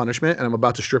glutton for punishment, and I'm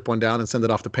about to strip one down and send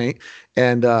it off to paint.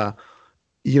 And,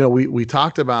 we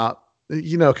talked about,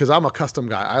 because I'm a custom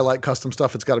guy. I like custom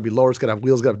stuff. It's got to be lower. It's got to have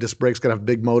wheels, it's got to have disc brakes, it's got to have a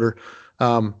big motor.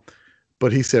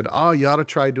 But he said, oh, you ought to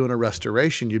try doing a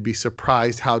restoration. You'd be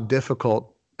surprised how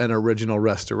difficult an original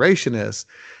restoration is.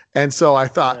 And so I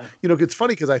thought, it's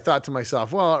funny because I thought to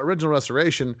myself, well, original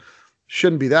restoration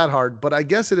shouldn't be that hard, but I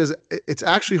guess it is. It's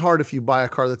actually hard if you buy a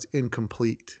car that's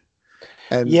incomplete.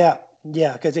 And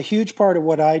because a huge part of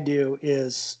what I do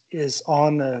is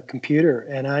on the computer,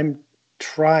 and I'm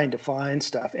trying to find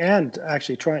stuff and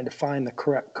actually trying to find the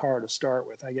correct car to start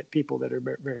with. I get people that are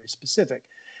very specific,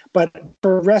 but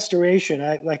for restoration,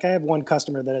 I have one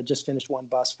customer that I just finished one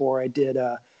bus for. I did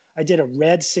a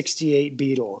red 68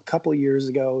 Beetle a couple of years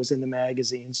ago. It was in the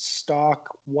magazines,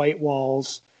 stock white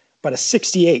walls, but a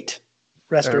 68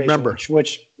 restoration,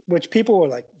 which people were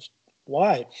like,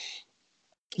 why?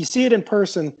 You see it in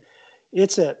person.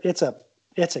 It's a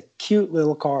cute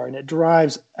little car, and it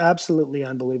drives absolutely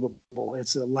unbelievable.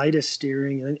 It's the lightest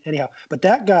steering, anyhow. But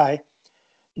that guy,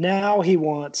 now he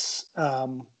wants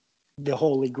the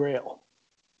Holy Grail.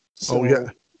 So,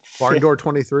 barn door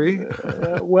 23.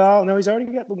 Well, no, he's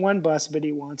already got the one bus, but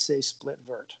he wants a split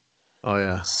vert. Oh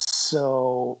yeah.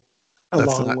 So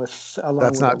along with a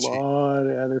lot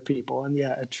of other people, and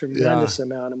a tremendous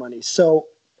amount of money. So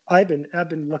I've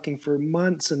been looking for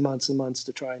months and months and months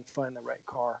to try and find the right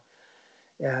car.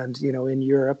 And, in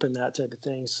Europe and that type of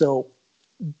thing. So,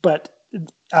 but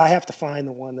I have to find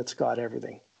the one that's got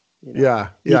everything.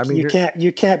 You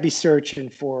can't be searching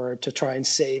to try and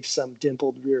save some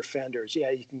dimpled rear fenders.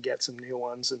 Yeah, you can get some new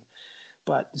ones,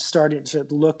 but starting to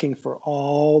looking for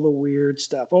all the weird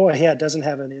stuff. Oh, yeah, it doesn't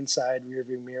have an inside rear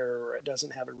view mirror, or it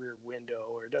doesn't have a rear window,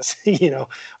 or it doesn't,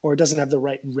 or it doesn't have the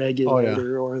right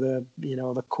regulator, or the,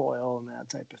 the coil and that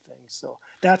type of thing. So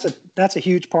that's a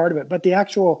huge part of it. But the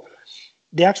actual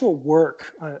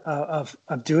work of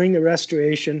doing the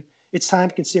restoration, it's time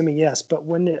consuming, yes. But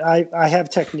when I have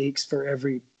techniques for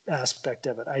every aspect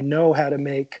of it. I know how to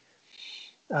make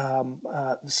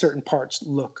certain parts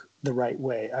look the right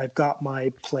way. I've got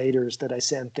my platers that I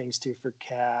send things to for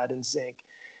CAD and zinc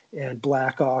and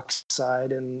black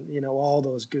oxide and, all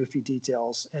those goofy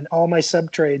details, and all my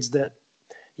subtrades that,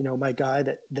 my guy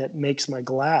that makes my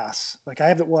glass. Like I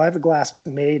have the glass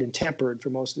made and tempered for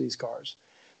most of these cars.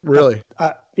 Really?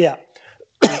 Yeah.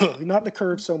 Not the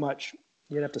curve so much.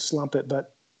 You'd have to slump it,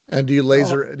 but And do you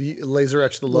laser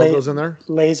etch the logos in there?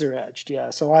 Laser etched, yeah.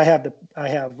 So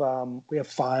we have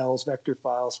files, vector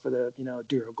files for the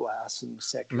Duraglass and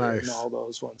Secure and Nice. all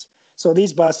those ones. So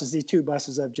these two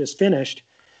buses I've just finished,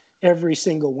 every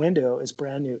single window is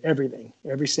brand new,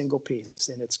 every single piece,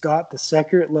 and it's got the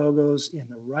Secure logos in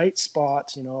the right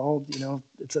spots.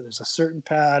 There's a certain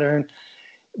pattern.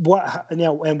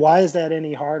 And why is that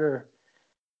any harder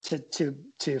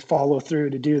to follow through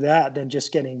to do that than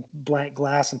just getting blank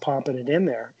glass and popping it in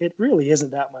there? It really isn't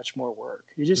that much more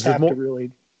work. You just have to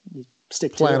really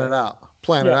stick to plan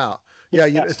it out.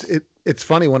 Yeah. It's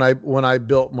funny when I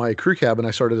built my crew cab and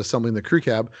I started assembling the crew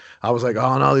cab, I was like,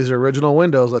 oh no, these are original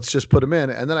windows. Let's just put them in.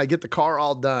 And then I get the car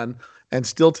all done. And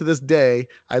still to this day,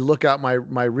 I look out my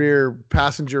rear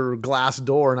passenger glass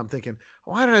door and I'm thinking,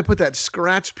 why did I put that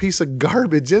scratched piece of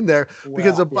garbage in there?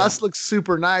 Because the bus looks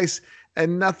super nice.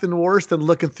 And nothing worse than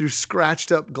looking through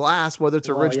scratched up glass, whether it's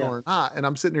original or not. And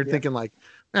I'm sitting here thinking like,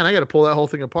 man, I got to pull that whole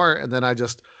thing apart. And then I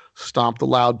just stomp the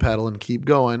loud pedal and keep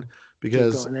going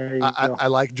because I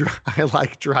like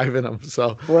driving them.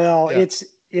 So, it's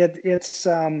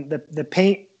the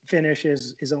paint finish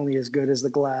is only as good as the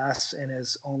glass and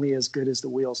is only as good as the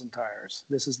wheels and tires.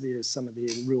 This is some of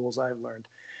the rules I've learned.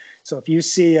 So if you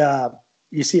see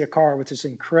a car with this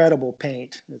incredible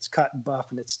paint, it's cut and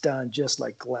buff and it's done just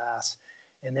like glass.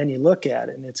 And then you look at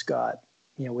it and it's got,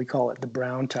 we call it the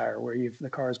brown tire, where the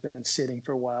car's been sitting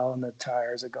for a while and the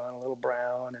tires have gone a little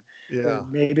brown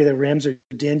and maybe the rims are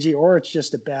dingy, or it's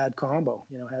just a bad combo,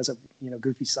 has a,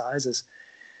 goofy sizes.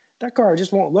 That car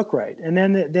just won't look right. And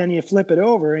then you flip it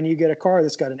over and you get a car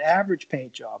that's got an average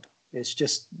paint job. It's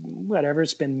just whatever.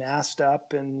 It's been masked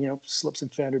up and, slips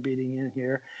and fender beating in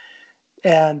here.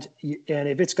 And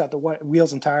if it's got the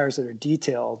wheels and tires that are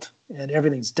detailed and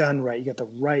everything's done right, you got the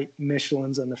right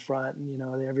Michelins on the front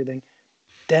and, everything,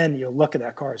 then you'll look at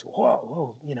that car and go,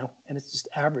 whoa, and it's just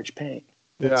average paint.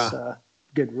 It's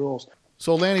good rules.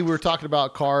 So Lanny, we were talking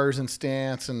about cars and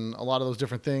stance and a lot of those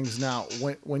different things. Now,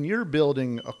 when you're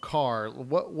building a car,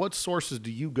 what sources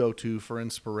do you go to for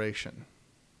inspiration?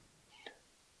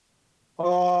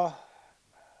 Oh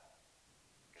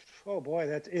boy,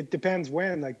 it depends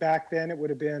when. Like back then, it would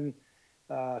have been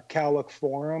Cowlook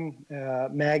Forum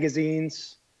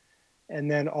magazines, and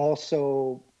then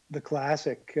also the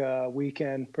Classic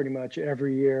weekend, pretty much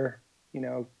every year.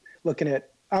 I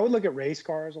would look at race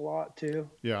cars a lot too.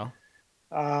 Yeah.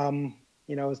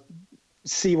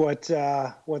 See what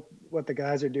the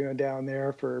guys are doing down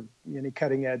there for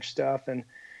cutting edge stuff,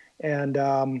 and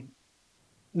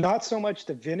not so much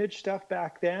the vintage stuff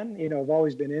back then. I've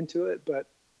always been into it, but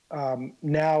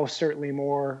now certainly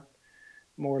more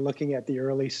looking at the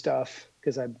early stuff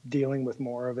because I'm dealing with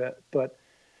more of it. But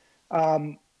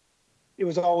it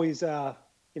was always the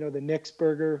Nick's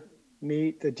Burger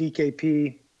meet, the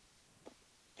DKP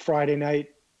Friday night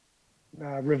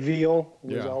reveal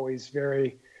was always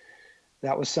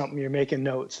that was something. You're making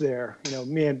notes there.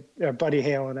 Me and Buddy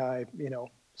Hale and I,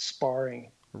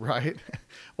 sparring. Right.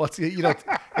 Well,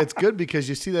 it's good because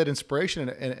you see that inspiration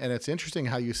and it's interesting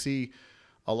how you see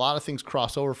a lot of things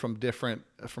cross over from different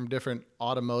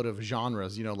automotive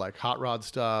genres, like hot rod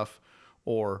stuff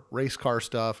or race car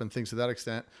stuff and things to that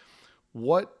extent.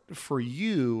 What for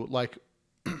you, like,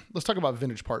 let's talk about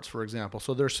vintage parts, for example.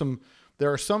 So there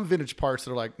are some vintage parts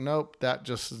that are like, nope, that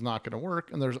just is not going to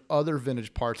work. And there's other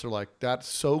vintage parts that are like, that's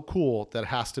so cool that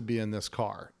has to be in this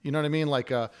car. You know what I mean?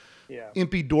 Like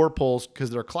Impy door pulls,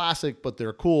 because they're classic, but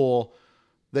they're cool.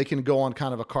 They can go on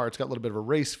kind of a car. It's got a little bit of a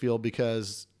race feel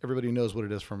because everybody knows what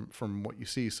it is from what you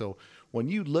see. So when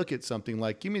you look at something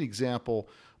like, give me an example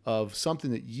of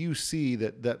something that you see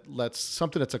that lets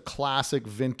something that's a classic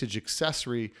vintage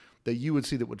accessory that you would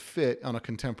see that would fit on a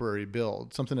contemporary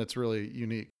build, something that's really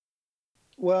unique.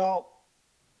 Well,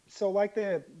 so like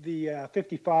the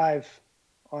 55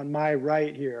 on my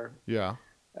right here. Yeah.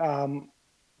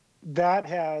 That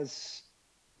has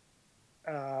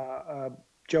a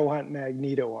Joe Hunt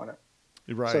Magneto on it.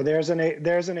 Right. So there's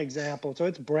an example. So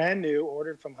it's brand new,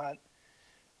 ordered from Hunt.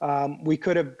 We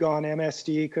could have gone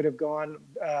MSD, could have gone,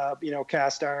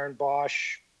 cast iron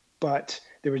Bosch, but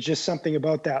there was just something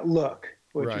about that look,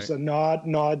 which is a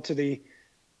nod to the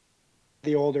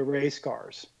older race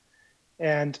cars.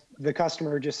 And the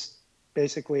customer just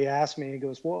basically asked me, he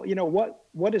goes, well,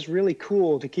 what is really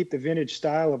cool to keep the vintage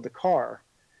style of the car,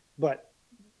 but,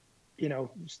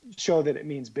 show that it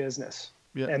means business.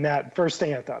 Yeah. And that first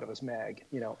thing I thought of was mag,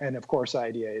 and of course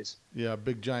IDAs. Yeah.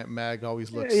 Big giant mag always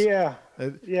looks. Yeah.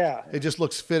 It just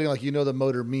looks fitting. Like, the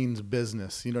motor means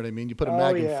business. You know what I mean? You put a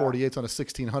mag in 48s on a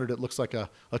 1600, it looks like a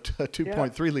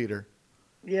 2.3 liter.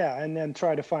 Yeah, and then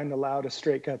try to find the loudest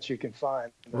straight cuts you can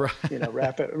find. Right.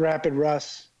 Rapid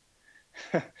Russ.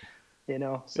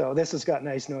 So this has got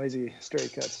nice noisy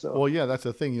straight cuts. So Well, yeah, that's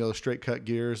the thing. Straight cut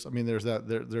gears. I mean, there's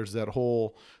that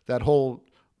whole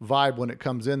vibe when it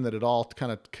comes in that it all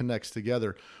kind of connects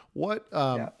together. What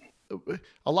a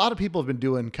lot of people have been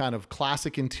doing kind of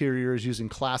classic interiors using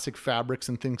classic fabrics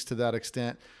and things to that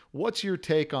extent. What's your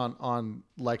take on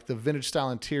like the vintage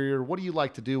style interior? What do you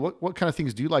like to do? What kind of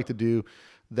things do you like to do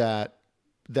that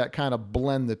kind of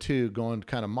blend the two, going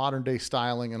kind of modern day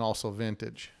styling and also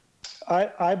vintage?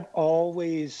 I've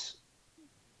always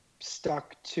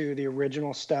stuck to the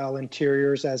original style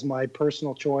interiors as my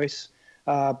personal choice.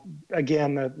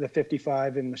 Again, the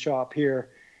 55 in the shop here,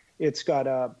 it's got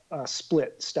a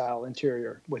split style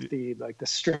interior with the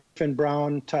strip and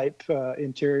brown type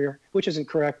interior, which isn't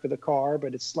correct for the car,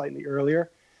 but it's slightly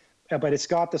earlier. But it's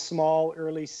got the small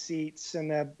early seats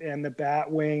and the bat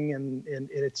wing, and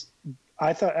it's.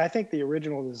 I think the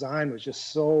original design was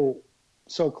just so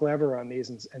clever on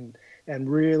these and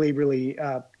really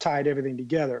tied everything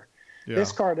together. Yeah.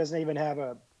 This car doesn't even have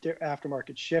a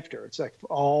aftermarket shifter. It's like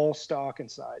all stock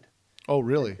inside. Oh,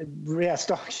 really? Yeah,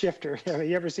 stock shifter.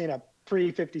 You ever seen a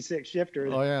pre-56 shifter?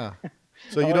 Oh, yeah.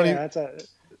 So you don't even,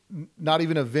 not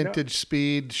even a vintage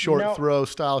speed, short throw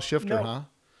style shifter, huh?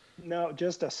 No,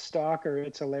 just a stalker.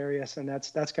 It's hilarious, and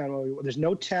that's kind of there's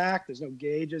no tack, there's no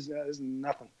gauges, there's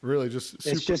nothing. Really, it's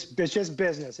just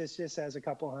business. It just has a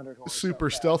couple hundred horse.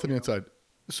 Super stealthy on the inside.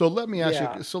 So let me ask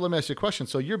you. So let me ask you a question.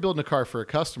 So you're building a car for a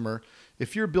customer.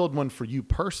 If you're building one for you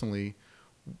personally,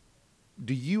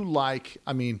 do you like?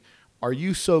 I mean, are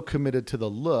you so committed to the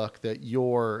look that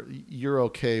you're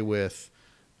okay with?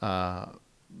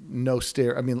 No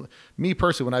stair. I mean, me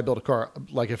personally, when I build a car,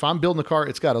 like if I'm building a car,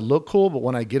 it's got to look cool, but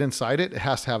when I get inside it, it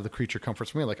has to have the creature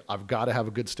comforts for me. Like I've got to have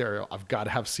a good stereo. I've got to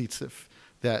have seats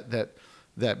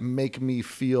that make me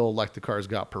feel like the car's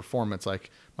got performance. Like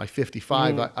my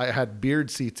 55, I had beard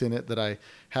seats in it that I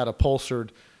had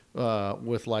upholstered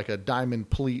with like a diamond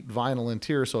pleat vinyl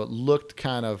interior, so it looked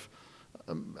kind of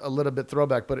a little bit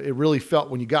throwback, but it really felt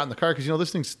when you got in the car, because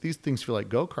these things feel like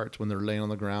go-karts when they're laying on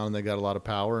the ground and they got a lot of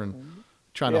power and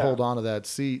trying to hold on to that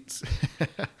seat.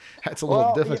 That's a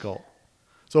little difficult.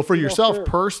 Yeah. So for yourself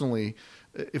personally,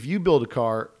 if you build a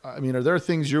car, I mean, are there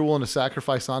things you're willing to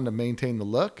sacrifice on to maintain the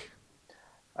look?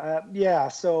 Yeah.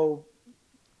 So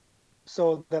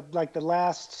the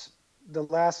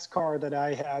last car that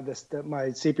I had,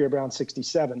 my sepia brown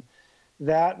 67,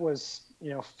 that was,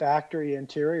 factory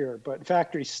interior, but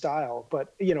factory style,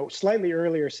 but, slightly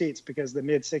earlier seats because the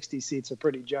mid 60 seats are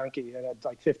pretty junky. It had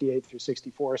like 58 through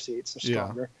 64 seats,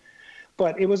 stronger.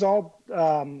 But it was all,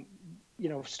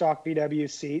 stock VW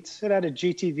seats. It had a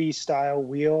GTV style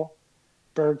wheel,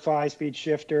 Berg 5-speed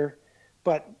shifter.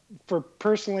 But for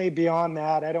personally beyond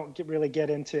that, I don't really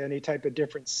get into any type of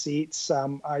different seats.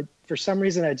 For some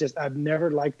reason, I've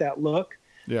never liked that look.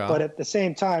 Yeah. But at the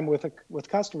same time, with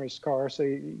customers' cars,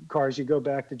 you go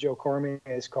back to Joe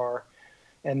Cormier's car,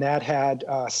 and that had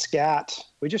Scat.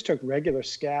 We just took regular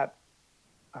Scat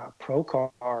Pro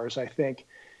cars, I think,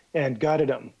 and gutted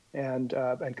them and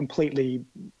completely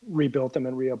rebuilt them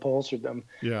and reupholstered them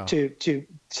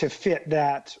to fit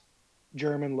that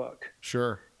German look.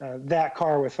 Sure. That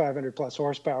car with 500 plus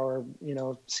horsepower,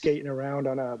 skating around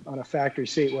on a factory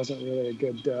seat wasn't really a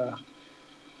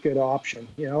good option.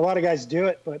 A lot of guys do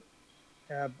it, but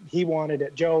he wanted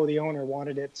it. Joe, the owner,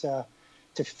 wanted it to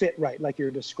fit right, like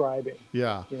you're describing.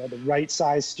 Yeah. The right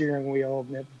size steering wheel,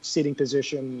 seating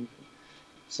position.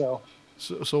 So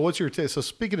what's your take? So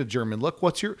speaking of German look,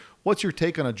 what's your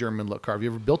take on a German look car? Have you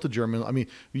ever built a German? I mean,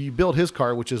 you built his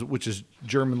car, which is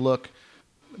German look.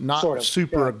 Not sort of,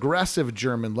 super aggressive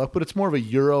German look, but it's more of a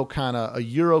Euro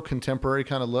contemporary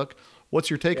kind of look. What's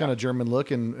your take on a German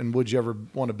look, and would you ever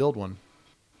want to build one?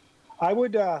 I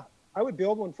would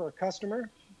build one for a customer,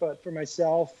 but for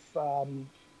myself,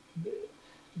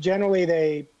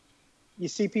 generally you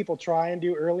see people try and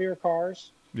do earlier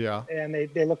cars. Yeah. And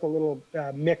they look a little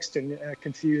mixed and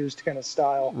confused kind of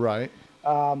style. Right.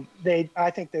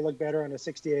 I think they look better on a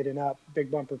 68 and up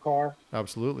big bumper car.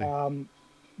 Absolutely.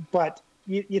 But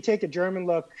you take a German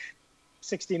look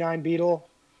 69 Beetle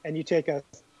and you take a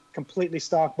completely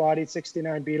stock bodied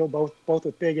 69 Beetle, both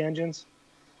with big engines,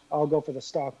 I'll go for the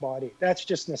stock body. That's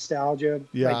just nostalgia.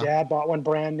 Yeah. My dad bought one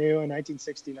brand new in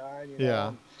 1969.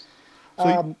 Yeah.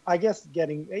 So I guess I'm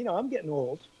getting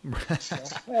old. I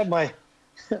have my.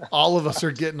 All of us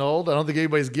are getting old. I don't think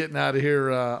anybody's getting out of here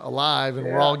alive, and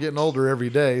we're all getting older every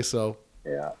day. So.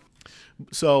 Yeah.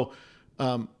 So,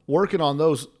 working on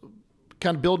those,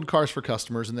 kind of building cars for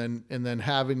customers, and then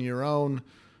having your own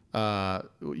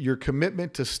your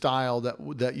commitment to style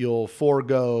that you'll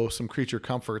forego some creature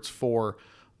comforts for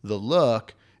the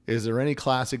look. Is there any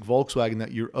classic Volkswagen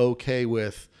that you're okay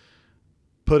with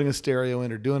putting a stereo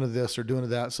in or doing this or doing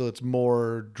that so it's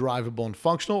more drivable and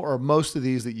functional? Or most of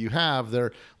these that you have,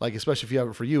 they're like, especially if you have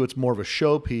it for you, it's more of a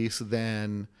showpiece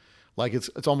than like it's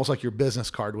almost like your business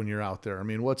card when you're out there. I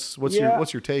mean, what's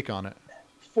your take on it?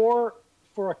 For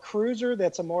a cruiser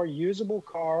that's a more usable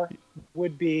car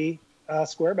would be a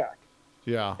squareback.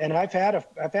 Yeah. And I've had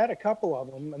a couple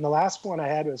of them, and the last one I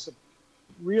had was a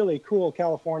really cool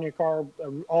California car,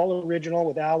 all original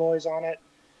with alloys on it.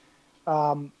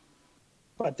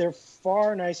 But they're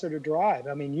far nicer to drive.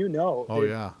 I mean,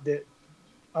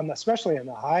 especially on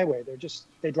the highway,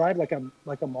 they drive like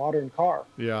a modern car.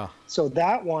 Yeah. So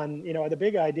that one, the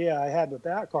big idea I had with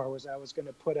that car was I was going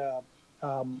to put a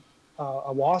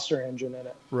Wasser engine in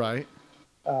it. Right.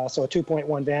 So a 2.1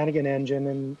 Vanagon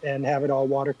engine and have it all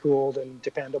water cooled and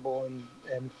dependable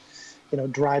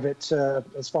and drive it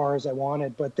as far as I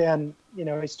wanted. But then,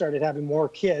 I started having more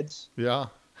kids. Yeah.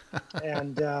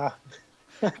 And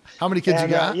how many kids you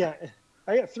got? Yeah,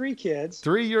 I got 3 kids.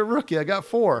 3? You're a rookie. I got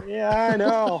 4. Yeah, I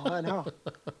know.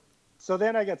 So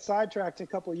then I got sidetracked a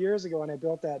couple of years ago and I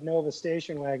built that Nova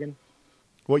station wagon.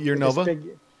 What year Nova?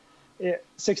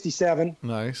 67.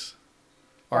 Nice.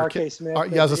 RK Smith. I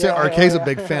was gonna say RK's a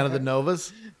big fan of the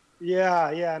Novas. Yeah,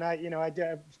 and I did.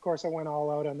 Of course, I went all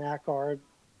out on that car.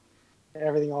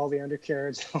 Everything, all the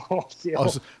undercarriage.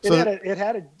 It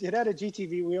had a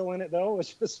GTV wheel in it though,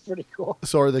 which was pretty cool.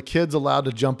 So, are the kids allowed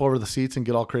to jump over the seats and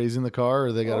get all crazy in the car,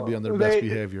 or they got to be on their best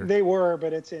behavior? They were,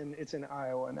 but it's in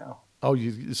Iowa now. Oh,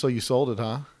 so you sold it,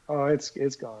 huh? Oh, it's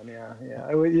gone. Yeah.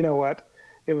 You know what?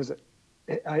 It was.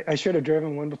 I should have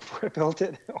driven one before I built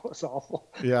it. It was awful.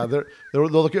 Yeah, they'll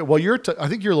look at. Well, I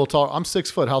think you're a little taller. I'm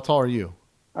 6 foot. How tall are you?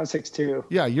 I'm 6'2".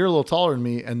 Yeah, you're a little taller than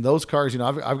me. And those cars,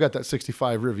 I've got that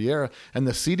 65 Riviera, and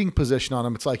the seating position on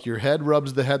them, it's like your head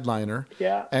rubs the headliner,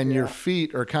 and your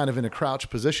feet are kind of in a crouch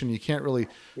position. You can't really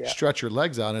stretch your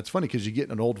legs out. And it's funny because you get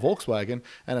in an old Volkswagen,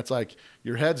 and it's like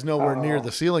your head's nowhere near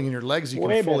the ceiling, and your legs you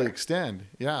can fully extend.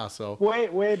 Yeah, so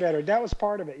way better. That was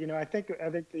part of it. I think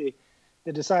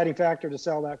the deciding factor to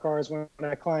sell that car is when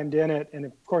I climbed in it, and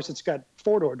of course it's got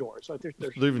 4-door doors, so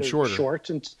they're even shorter. Short,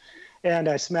 and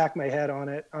I smacked my head on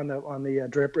it on the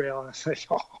drip rail, and I said,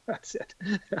 "Oh, that's it."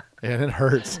 And it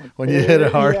hurts when you hit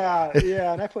it hard.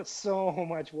 Yeah, and I put so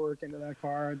much work into that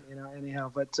car,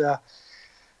 anyhow. But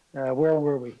where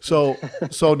were we? So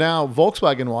now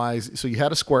Volkswagen wise, so you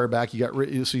had a squareback.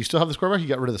 So you still have the squareback. You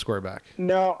got rid of the squareback.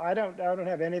 No, I don't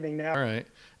have anything now. All right.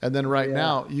 And then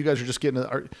now you guys are just getting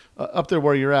up there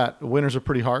where you're at. Winters are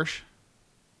pretty harsh.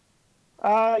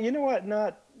 You know what?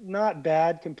 Not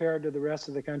bad compared to the rest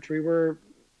of the country.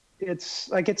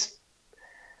 It's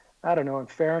I don't know, in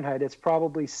Fahrenheit, it's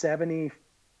probably 70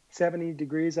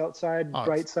 degrees outside,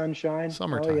 bright sunshine.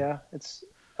 Summertime.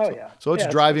 So it's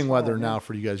driving weather now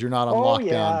for you guys. You're not on lockdown.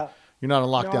 Yeah. You're not on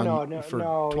lockdown for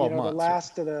 12 months. The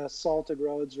last of the salted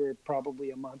roads were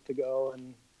probably a month ago,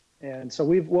 and so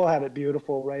we'll have it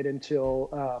beautiful right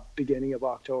until beginning of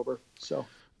October. So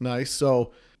nice.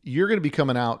 So you're going to be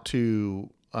coming out to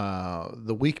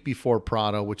the week before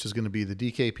Prado, which is going to be the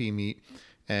DKP meet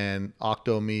and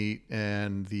Octo meet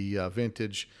and the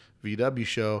vintage VW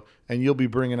show, and you'll be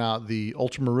bringing out the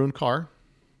ultramaroon car.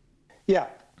 Yeah.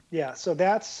 So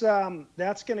that's going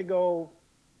to go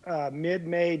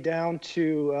mid-May down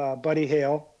to Buddy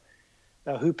Hale,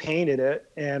 who painted it,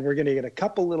 and we're going to get a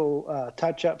couple little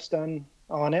touch-ups done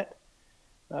on it.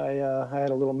 I had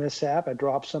a little mishap. I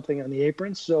dropped something on the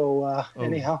apron. So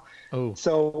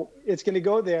so it's going to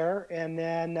go there, and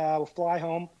then we'll fly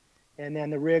home, and then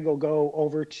the rig will go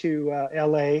over to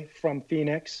LA from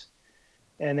Phoenix,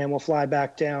 and then we'll fly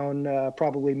back down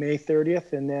probably May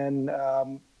 30th, and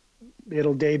then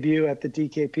it'll debut at the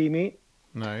DKP meet.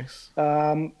 Nice.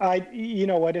 You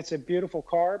know what? It's a beautiful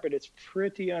car, but it's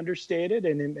pretty understated,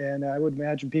 and I would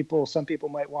imagine some people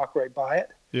might walk right by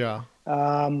it. Yeah.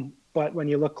 But when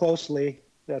you look closely,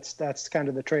 that's kind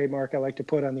of the trademark I like to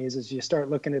put on these is you start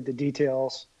looking at the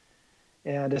details,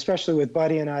 and especially with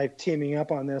Buddy and I teaming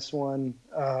up on this one.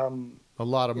 A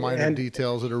lot of minor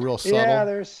details that are real subtle.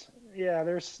 There's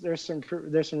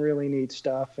some really neat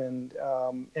stuff, and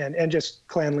just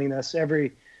cleanliness.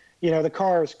 The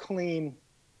car is clean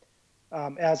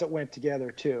as it went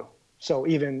together too. So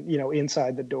even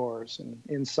inside the doors and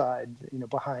inside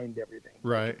behind everything.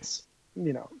 Right.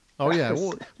 Oh yeah.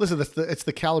 Well, listen, it's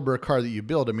the caliber of car that you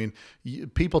build. I mean,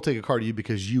 people take a car to you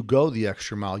because you go the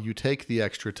extra mile. You take the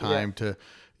extra time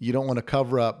you don't want to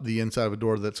cover up the inside of a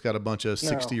door that's got a bunch of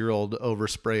 60-year-old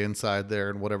overspray inside there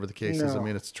and whatever the case is. I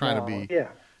mean, it's trying to be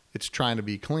it's trying to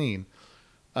be clean.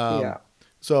 Yeah.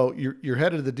 So you're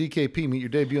headed to the DKP, meet your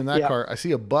debut in that Yeah. car. I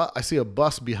see a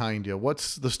bus behind you.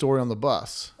 What's the story on the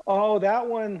bus? Oh, that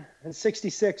one, a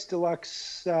 66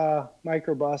 Deluxe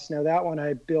microbus. Now that one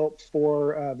I built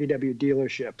for VW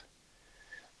dealership.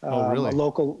 Oh, really? A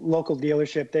local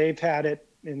dealership. They've had it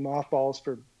in mothballs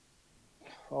for,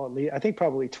 I think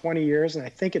probably 20 years, and I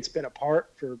think it's been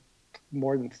apart for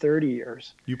more than 30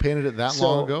 years. You painted it that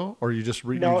long ago, or you just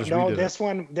redid it?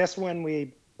 This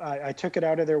one I took it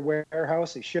out of their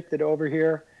warehouse. They shipped it over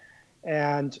here,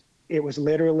 and it was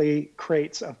literally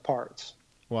crates of parts.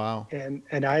 Wow. And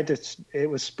it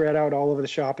was spread out all over the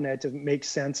shop, and I had to make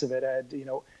sense of it.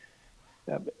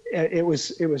 It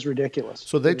was ridiculous.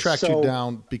 So they tracked you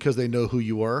down because they know who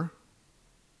you were?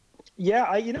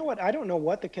 Yeah, you know what? I don't know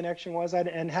what the connection was,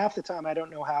 and half the time I don't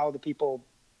know how the people,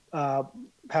 how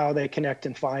they connect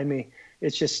and find me.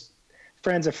 It's just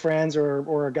friends of friends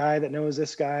or a guy that knows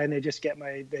this guy, and they just get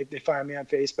they find me on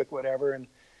Facebook, whatever, and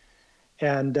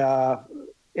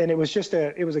it was just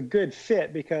it was a good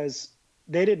fit because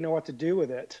they didn't know what to do with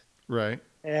it. Right.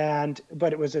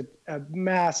 But it was a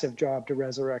massive job to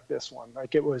resurrect this one.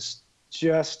 Like, it was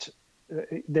just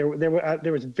there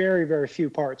was very, very few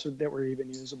parts that were even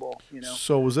usable, you know.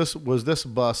 So was this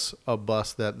bus a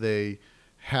bus that they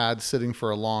had sitting for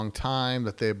a long time,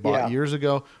 that they bought years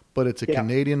ago, but it's a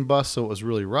Canadian bus, so it was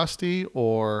really rusty?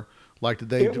 Or like, did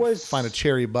they find a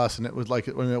cherry bus and it was like,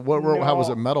 how was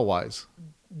it metal wise?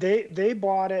 They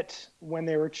bought it when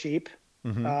they were cheap.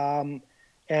 Mm-hmm.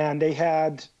 And they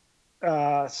had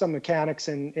some mechanics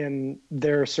in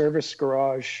their service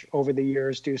garage over the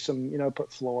years do some,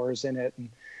 put floors in it.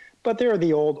 But they're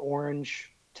the old orange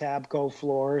Tabco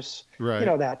floors, right?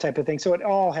 That type of thing. So it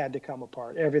all had to come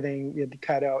apart. Everything, you had to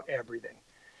cut out everything.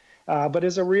 But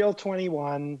it's a real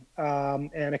 21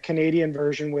 and a Canadian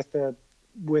version with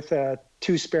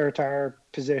two spare tire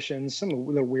positions, some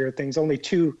of the weird things, only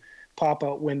two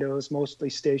pop-out windows, mostly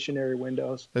stationary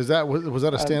windows. Was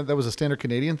that a standard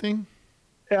Canadian thing?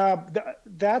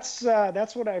 That's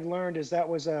what I've learned, is that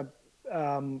was a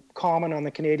common on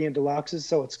the Canadian Deluxes.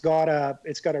 So it's got a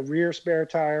rear spare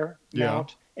tire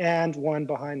mount and one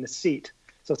behind the seat.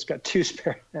 So it's got two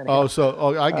spare.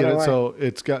 I get it. So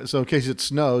in case it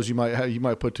snows, you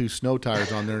might put two snow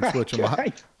tires on there and switch them.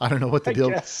 I don't know what the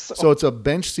deal. So it's a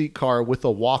bench seat car with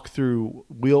a walk-through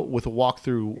wheel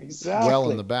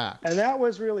well in the back. And that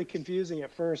was really confusing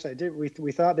at first.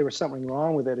 We thought there was something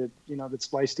wrong with it. That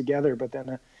spliced together. But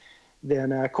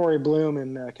then Corey Bloom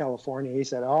in California, he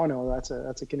said, "Oh no, that's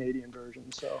a Canadian version."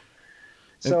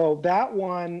 So that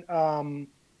one.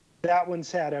 That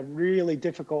one's had a really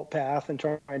difficult path in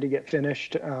trying to get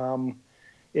finished.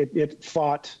 It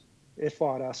fought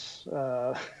us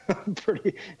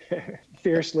pretty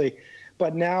fiercely,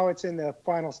 but now it's in the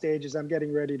final stages. I'm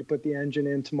getting ready to put the engine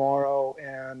in tomorrow,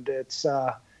 and it's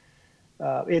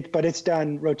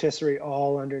done rotisserie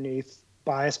all underneath,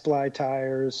 bias ply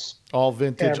tires, all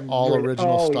vintage, all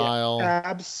original style. Yeah,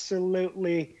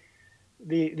 absolutely.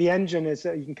 The engine is,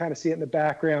 you can kind of see it in the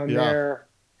background there,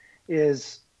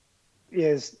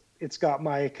 it's got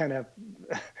my kind of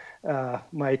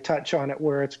my touch on it,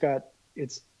 where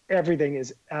everything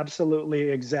is absolutely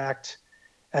exact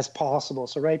as possible.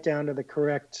 So right down to the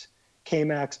correct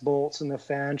K-Max bolts and the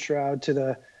fan shroud to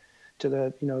the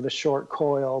the short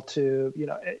coil to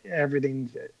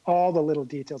everything, all the little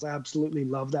details. I absolutely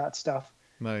love that stuff.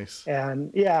 Nice.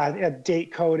 And a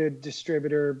date coded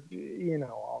distributor,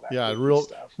 all that. Yeah,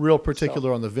 stuff. real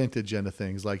particular on the vintage end of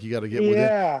things. Like, you got to get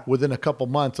within a couple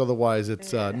months, otherwise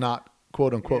it's not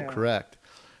quote unquote correct.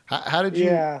 How did you?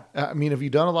 I mean, have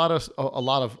you done a lot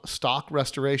of stock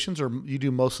restorations, or you do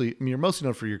mostly? I mean, you're mostly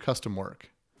known for your custom work.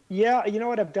 Yeah, you know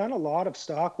what? I've done a lot of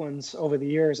stock ones over the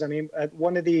years. I mean,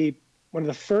 one of the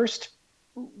first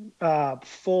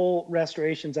full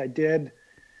restorations I did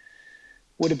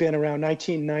would have been around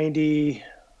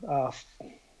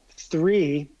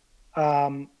 1993.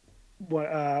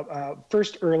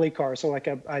 First early car. So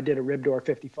I did a Ribdor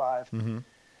 55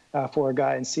 for a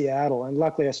guy in Seattle, and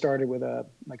luckily I started with a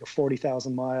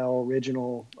 40,000 mile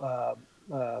original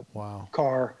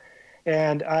car,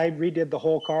 and I redid the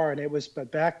whole car. And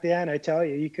but back then, I tell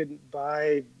you, you couldn't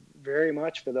buy very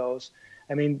much for those.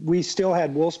 I mean, we still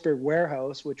had Wolfsburg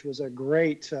Warehouse, which was a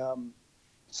great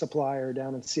supplier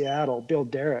down in Seattle, Bill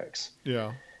Derricks.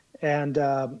 Yeah. And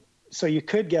so you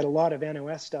could get a lot of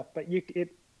NOS stuff, but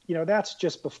that's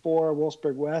just before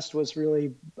Wolfsburg West was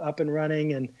really up and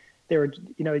running, and there were,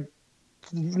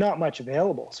 not much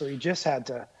available. So you just had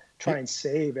to try and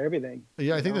save everything.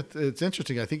 Yeah, I think that it's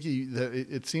interesting. I think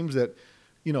it seems that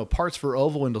parts for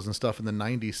oval windows and stuff in the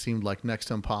 90s seemed like next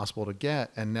to impossible to get.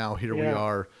 And now here we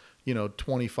are,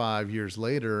 25 years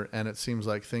later, and it seems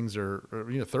like things are,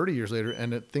 30 years later,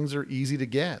 and things are easy to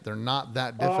get. They're not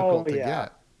that difficult to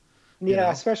get. Yeah,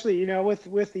 especially,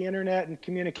 with the internet and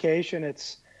communication,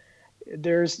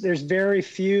 there's very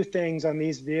few things on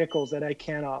these vehicles that I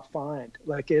cannot find.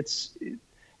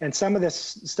 And some of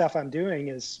this stuff I'm doing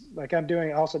is like, I'm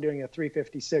also doing a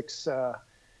 356 a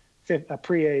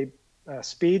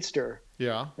Speedster.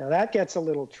 Yeah. Now that gets a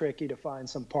little tricky to find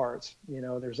some parts.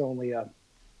 There's only a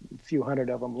few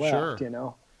hundred of them left.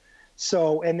 Sure.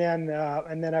 So and then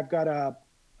I've got a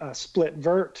split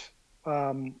vert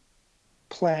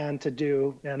plan to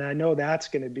do, and I know that's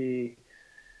going to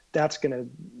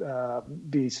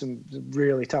be some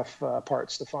really tough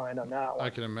parts to find on that one. I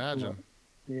can imagine.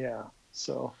 Yeah.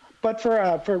 So, but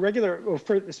for regular,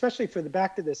 especially for the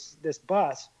back to this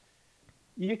bus,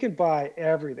 you can buy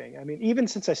everything. I mean, even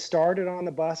since I started on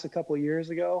the bus a couple of years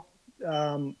ago,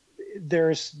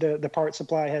 there's the part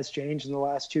supply has changed in the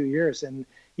last 2 years, and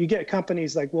you get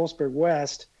companies like Wolfsburg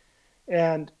West,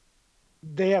 and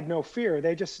they have no fear.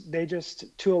 They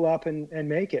just tool up and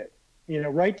make it.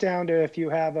 Right down to if you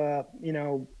have a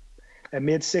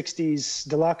mid-60s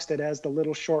deluxe that has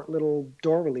the short little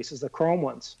door releases, the chrome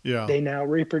ones. Yeah. They now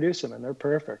reproduce them, and they're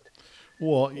perfect.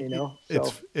 Well,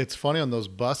 it's funny on those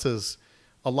buses.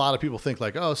 A lot of people think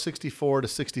like, 64 to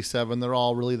 67, they're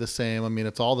all really the same. I mean,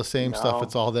 it's all the same stuff.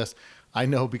 It's all this. I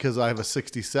know because I have a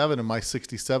 67, and my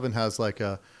 67 has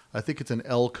I think it's an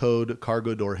L code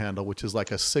cargo door handle, which is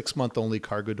like a 6-month only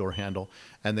cargo door handle.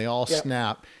 And they all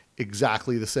snap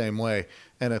exactly the same way.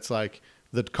 And it's like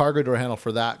the cargo door handle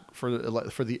for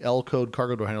the L code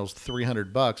cargo door handle is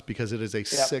 $300 because it is a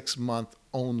 6-month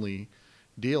only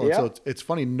deal. And so it's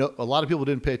funny. A lot of people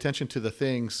didn't pay attention to the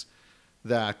things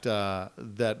that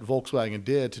Volkswagen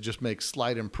did to just make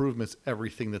slight improvements,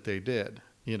 everything that they did,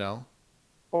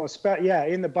 Oh,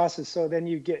 in the buses. So then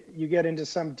you get into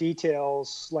some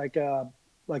details like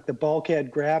the bulkhead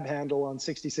grab handle on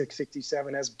 66,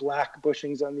 67 has black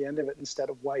bushings on the end of it instead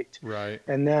of white. Right.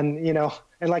 And then,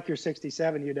 and like your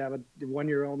 67, you'd have a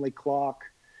 1-year only clock.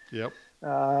 Yep.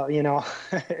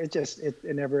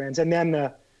 It never ends. And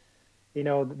then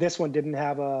this one didn't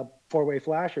have a 4-way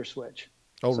flasher switch.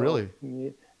 Oh, so, really?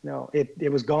 No,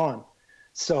 it was gone.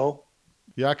 So.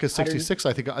 Yeah, because 66,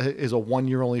 I think, is a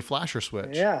 1-year only flasher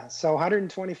switch. Yeah, so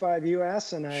 125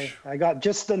 US, and I got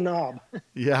just the knob.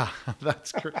 Yeah,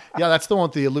 that's that's the one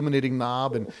with the illuminating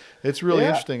knob, and it's really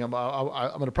interesting. I'm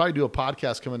going to probably do a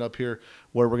podcast coming up here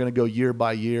where we're going to go year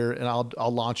by year, and I'll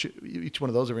launch each one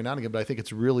of those every now and again. But I think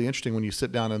it's really interesting when you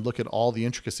sit down and look at all the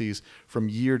intricacies from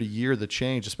year to year, the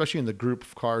change, especially in the group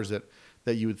of cars that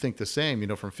you would think the same,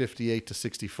 from 58 to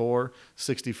 64,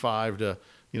 65 to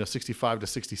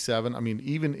 67. I mean,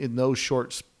 even in those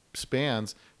short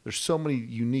spans, there's so many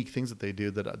unique things that they do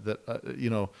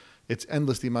that it's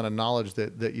endless the amount of knowledge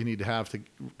that you need to have to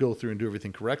go through and do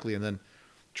everything correctly. And then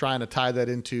trying to tie that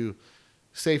into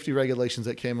safety regulations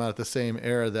that came out at the same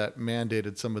era that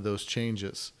mandated some of those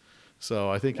changes.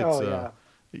 So I think it's,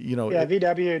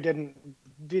 VW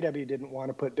didn't want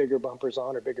to put bigger bumpers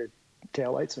on or bigger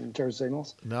taillights and turn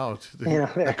signals. No,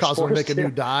 that caused them to make a new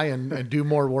die and do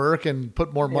more work and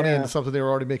put more money into something they were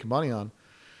already making money on.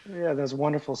 Yeah, those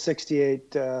wonderful 68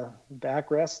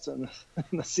 backrests and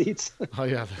the seats. Oh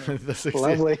yeah, the 68.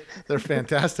 Lovely. They're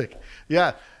fantastic.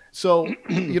 Yeah. So,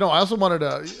 I also wanted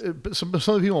to, some of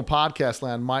the people in podcast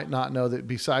land might not know that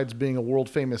besides being a world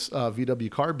famous VW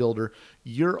car builder,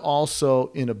 you're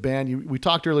also in a band. We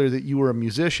talked earlier that you were a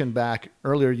musician back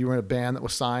earlier. You were in a band that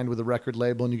was signed with a record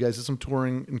label, and you guys did some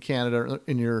touring in Canada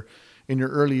in your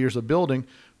early years of building.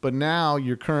 But now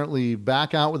you're currently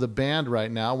back out with a band right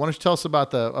now. Why don't you tell us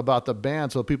about the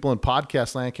band so people in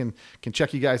podcast land can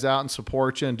check you guys out and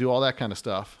support you and do all that kind of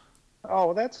stuff?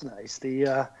 Oh, that's nice.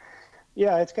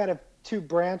 It's got 2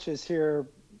 branches here,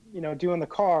 doing the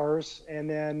cars, and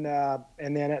then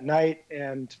at night,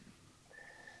 and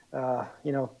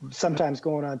sometimes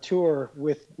going on tour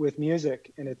with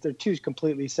music, and they're 2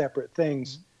 completely separate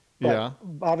things. But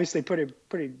obviously,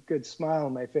 pretty good smile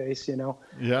on my face,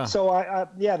 Yeah. So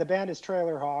the band is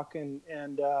Trailer Hawk, and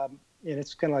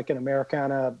it's kind of like an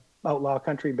Americana outlaw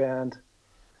country band.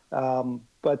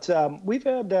 But we've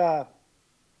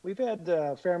had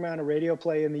a fair amount of radio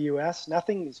play in the U.S.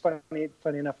 Nothing is funny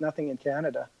enough. Nothing in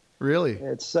Canada. Really?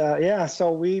 It's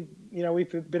So we've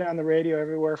been on the radio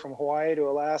everywhere from Hawaii to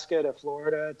Alaska to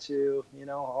Florida to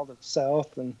all the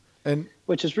South and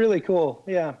which is really cool.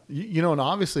 Yeah. And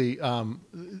obviously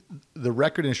the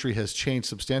record industry has changed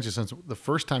substantially since the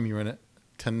first time you were in it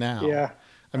to now. Yeah.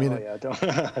 I mean, oh yeah, don't,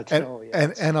 and, oh,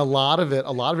 yeah. and a lot of it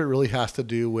really has to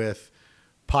do with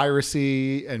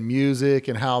piracy and music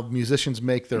and how musicians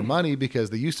make their money, because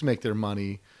they used to make their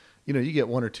money, you know, you get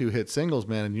 1 or 2 hit singles,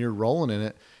 man, and you're rolling in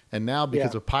it. And now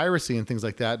because Yeah. of piracy and things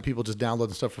like that, and people just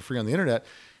downloading stuff for free on the internet,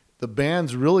 the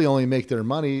bands really only make their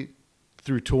money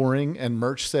through touring and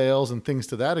merch sales and things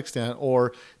to that extent.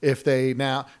 Or if they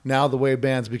now the way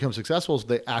bands become successful is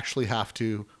they actually have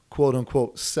to quote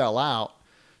unquote sell out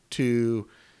to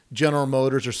General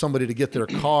Motors or somebody to get their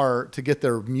car, to get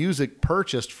their music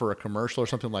purchased for a commercial or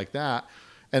something like that.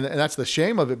 And that's the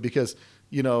shame of it, because,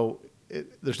 you know,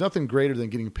 there's nothing greater than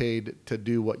getting paid to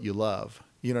do what you love.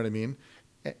 You know what I mean?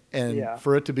 And Yeah.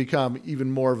 for it to become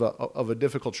even more of a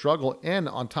difficult struggle. And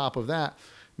on top of that,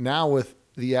 now with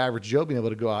the average Joe being able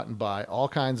to go out and buy all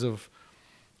kinds of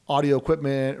audio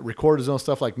equipment, record his own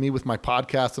stuff, like me with my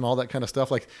podcast and all that kind of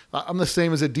stuff. Like I'm the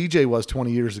same as a DJ was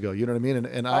 20 years ago. You know what I mean?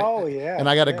 And I, Oh, yeah. and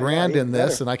I got a Yeah, grand even in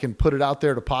this, better. and I can put it out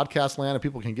there to podcast land and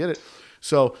people can get it.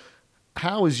 So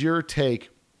how is your take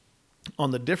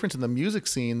on the difference in the music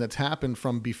scene that's happened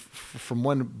from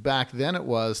when back then it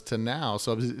was to now?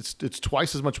 So it's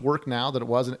twice as much work now than it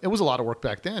was. And it was a lot of work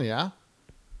back then. Yeah.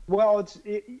 Well,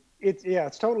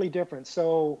 it's totally different.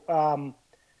 So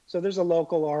so there's a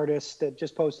local artist that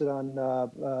just posted on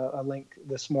a link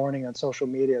this morning on social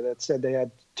media that said they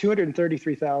had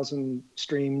 233,000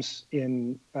 streams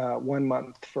in 1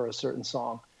 month for a certain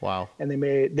song, Wow. and they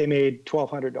made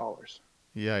 $1,200.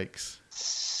 Yikes.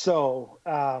 So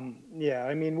yeah,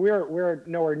 I mean we're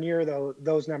nowhere near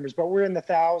those numbers, but we're in the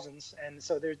thousands, and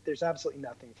so there's absolutely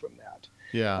nothing from that.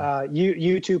 Yeah.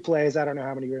 YouTube plays, I don't know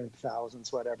how many are in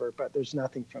thousands, whatever, but there's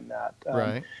nothing from that.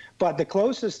 Right. But the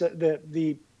closest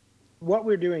the what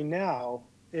we're doing now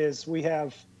is we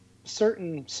have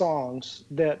certain songs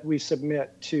that we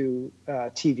submit to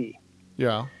TV,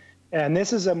 Yeah. and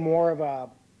this is a more of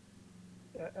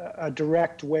a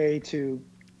direct way to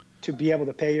be able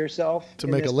to pay yourself To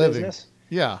in make a this living. business.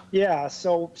 Yeah. Yeah.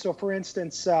 So for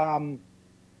instance,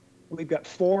 we've got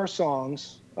 4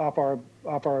 songs off our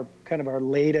kind of our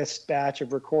latest batch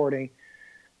of recording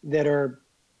that are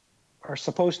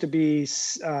supposed to be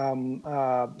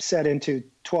set into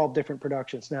 12 different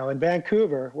productions. Now in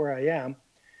Vancouver, where I am,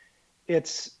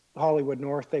 it's Hollywood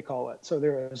North, they call it. So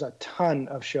there is a ton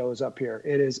of shows up here.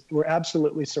 We're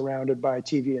absolutely surrounded by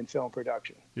TV and film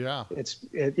production. Yeah. It's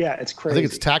crazy. I think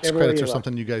it's tax Everywhere credits you or look.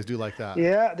 something you guys do like that.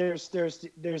 Yeah, there's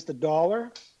the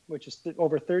dollar, which is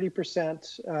over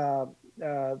 30%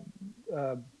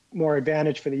 more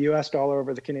advantage for the U.S. dollar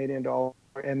over the Canadian dollar,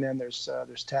 and then there's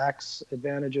tax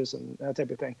advantages and that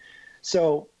type of thing.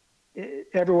 So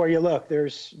everywhere you look,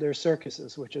 there's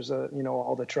circuses, which is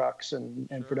all the trucks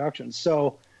and productions.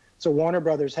 So Warner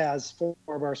Brothers has 4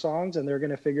 of our songs, and they're going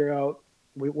to figure out.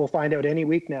 We'll find out any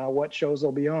week now what shows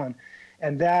they'll be on,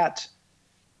 and that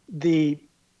the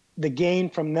gain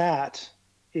from that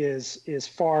is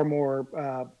far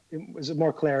more is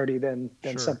more clarity than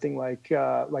Sure. something like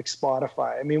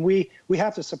Spotify. I mean, we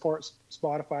have to support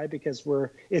Spotify because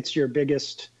it's your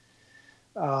biggest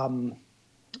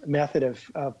method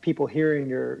of people hearing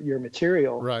your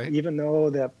material. Right. Even though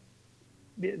the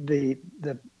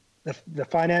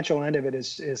financial end of it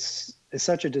is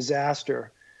such a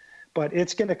disaster, but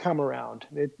it's going to come around.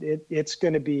 It's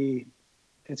going to be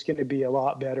a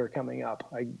lot better coming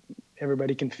up.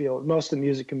 Everybody can feel it. Most of the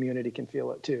music community can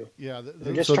feel it too. Yeah.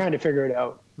 They're just trying to figure it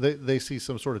out. They see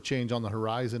some sort of change on the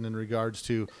horizon in regards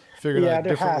to figuring out a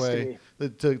there different has way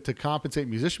to to compensate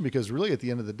musician, because really at the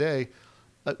end of the day,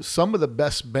 some of the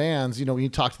best bands, when you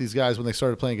talk to these guys when they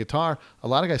started playing guitar, a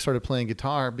lot of guys started playing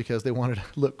guitar because they wanted to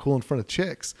look cool in front of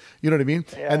chicks. You know what I mean?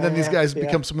 And then these guys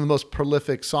become some of the most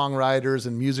prolific songwriters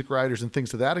and music writers and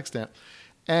things to that extent.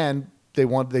 And they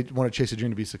want to chase a dream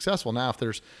to be successful. Now,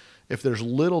 if there's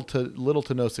little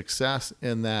to no success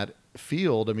in that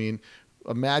field, I mean,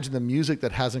 imagine the music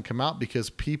that hasn't come out because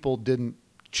people didn't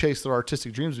chase their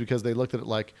artistic dreams because they looked at it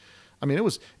like, I mean, it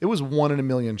was 1 in a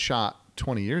million shot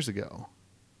 20 years ago.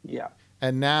 Yeah.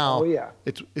 And now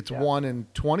it's Yeah. 1 in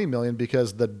 20 million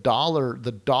because the dollar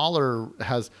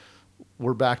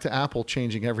we're back to Apple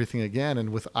changing everything again. And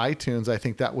with iTunes, I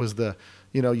think that was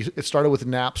it started with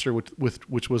Napster,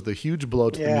 which was the huge blow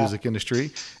to the music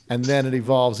industry. And then it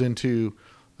evolves into,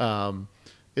 now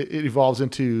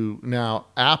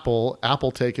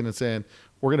Apple taking and saying,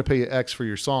 we're going to pay you X for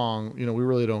your song. We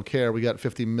really don't care. We got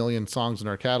 50 million songs in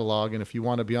our catalog. And if you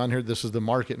want to be on here, this is the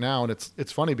market now. And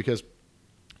it's funny because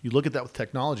you look at that with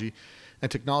technology, and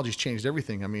technology's changed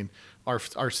everything. I mean, our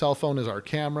cell phone is our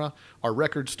camera, our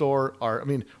record store,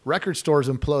 record stores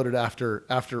imploded after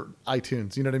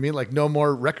iTunes. You know what I mean? Like no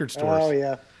more record stores. Oh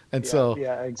yeah. And Yeah, so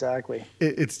yeah, exactly.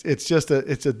 it's just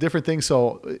it's a different thing.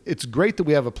 So it's great that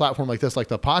we have a platform like this, like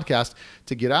the podcast,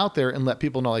 to get out there and let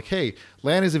people know, like, hey,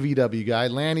 Lanny's a VW guy.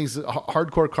 Lanny's a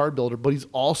hardcore car builder, but he's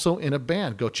also in a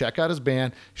band. Go check out his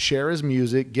band, share his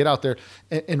music, get out there,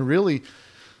 and really.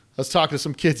 I was talking to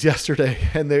some kids yesterday,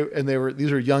 and they were, these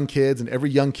are young kids, and every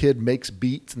young kid makes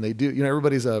beats, and they do,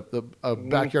 everybody's a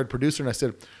backyard producer. And I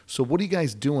said, so what are you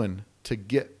guys doing to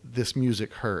get this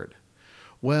music heard?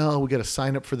 Well, we got to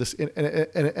sign up for this.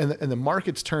 And the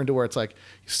market's turned to where it's like,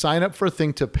 you sign up for a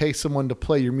thing to pay someone to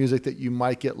play your music that you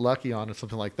might get lucky on or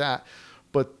something like that.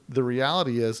 But the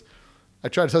reality is, I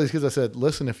try to tell these kids, I said,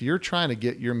 listen, if you're trying to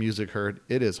get your music heard,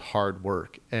 it is hard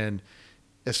work. And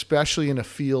especially in a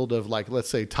field of, like, let's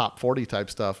say top 40 type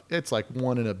stuff, it's like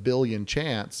 1 in a billion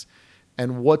chance.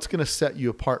 And what's going to set you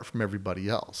apart from everybody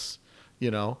else?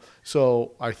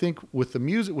 So I think with the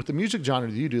music genre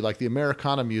that you do, like the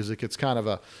Americana music, it's kind of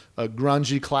a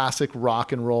grungy, classic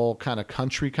rock and roll kind of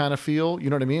country kind of feel.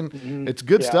 You know what I mean? Mm-hmm. It's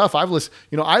good Yeah. stuff. I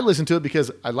listen to it because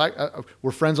I like,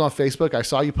 we're friends on Facebook. I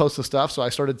saw you post the stuff. So I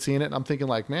started seeing it, and I'm thinking,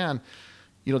 like, man,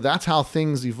 that's how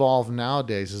things evolve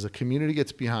nowadays. As a community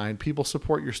gets behind, people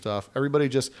support your stuff. Everybody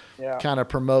just kind of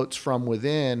promotes from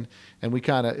within. And we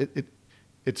kind of,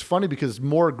 it's funny because it's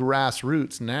more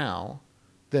grassroots now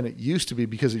than it used to be,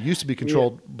 because it used to be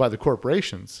controlled by the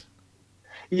corporations.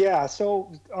 Yeah.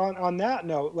 So on that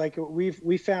note, like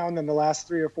we found in the last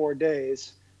 3 or 4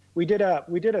 days, we did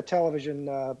a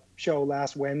television show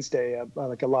last Wednesday,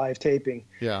 like a live taping.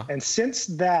 Yeah. And since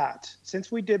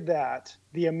we did that,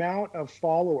 the amount of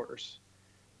followers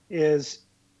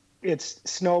it's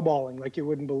snowballing like you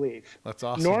wouldn't believe. That's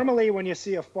awesome. Normally, when you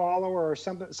see a follower or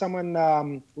someone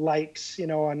likes,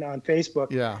 on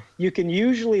Facebook, you can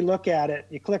usually look at it.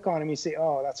 You click on them, you say,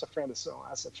 "Oh, that's a friend of so.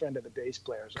 That's a friend of the bass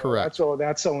players." Correct.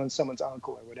 That's someone's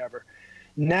uncle or whatever.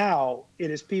 Now it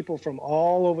is people from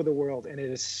all over the world, and it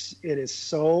is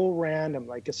so random.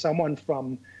 Like someone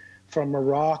from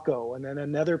Morocco, and then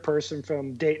another person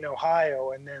from Dayton,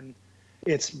 Ohio, and then.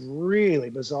 It's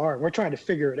really bizarre. We're trying to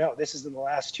figure it out. This is in the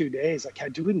last 2 days. Like,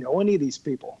 do we know any of these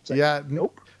people? It's like,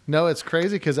 nope. No, it's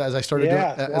crazy because as I started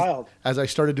as I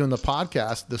started doing the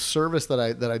podcast, the service that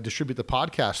I distribute the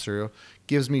podcast through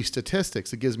gives me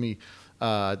statistics. It gives me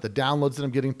the downloads that I'm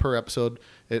getting per episode,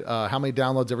 how many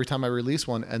downloads every time I release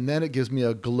one, and then it gives me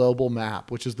a global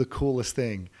map, which is the coolest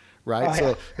thing. Right. Oh,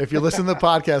 so if you listen to the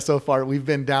podcast so far, we've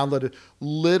been downloaded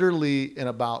literally in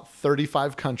about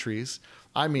 35 countries.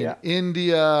 I mean,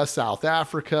 India, South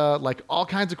Africa, like all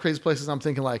kinds of crazy places. I'm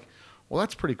thinking, like, well,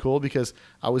 that's pretty cool, because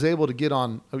I was able to get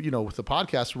on, with the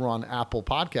podcast, we're on Apple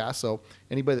Podcasts. So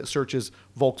anybody that searches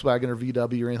Volkswagen or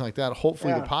VW or anything like that,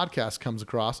 hopefully the podcast comes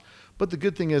across. But the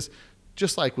good thing is,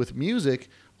 just like with music,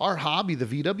 our hobby, the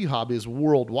VW hobby, is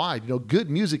worldwide. Good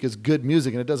music is good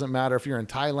music, and it doesn't matter if you're in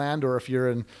Thailand or if you're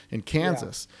in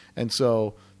Kansas. Yeah. And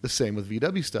so the same with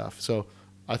VW stuff. So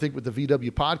I think with the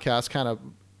VW podcast, kind of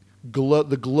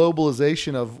the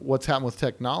globalization of what's happened with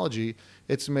technology,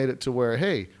 it's made it to where,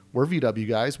 hey, we're VW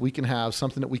guys. We can have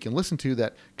something that we can listen to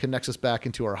that connects us back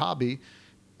into our hobby,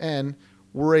 and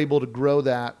we're able to grow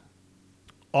that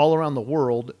all around the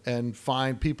world and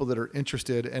find people that are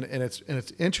interested. And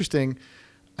it's interesting.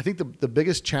 I think the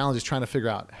biggest challenge is trying to figure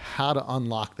out how to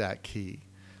unlock that key.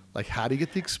 Like, how do you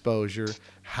get the exposure?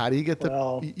 How do you get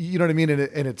you know what I mean?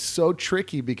 And it's so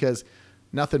tricky because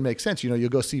nothing makes sense. You'll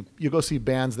go see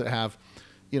bands that have,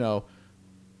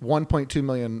 1.2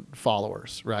 million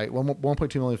followers, right?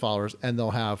 1.2 million followers, and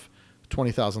they'll have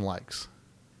 20,000 likes.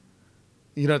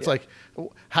 It's like,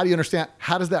 how do you understand?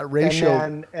 How does that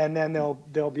ratio? And then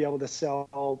they'll be able to sell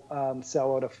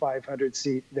out a 500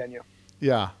 seat venue.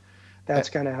 Yeah, that's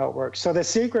kind of how it works. So the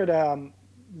secret,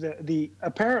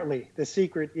 apparently the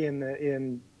secret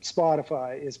in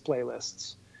Spotify is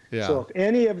playlists. Yeah. So if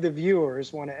any of the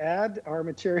viewers want to add our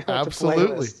material to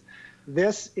playlists,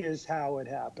 this is how it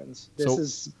happens.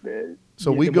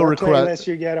 We go request playlists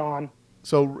you get on.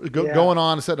 So going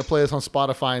on and setting a playlist on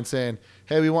Spotify and saying,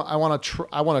 hey, I want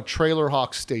a Trailer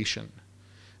Hawk station.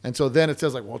 And so then it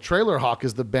says, like, well, Trailer Hawk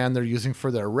is the band they're using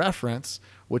for their reference,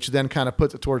 which then kind of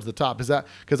puts it towards the top. Is that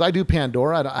because I do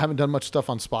Pandora? I haven't done much stuff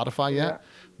on Spotify yet,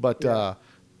 but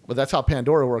that's how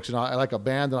Pandora works. I like a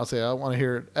band, and I'll say I want to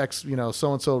hear X,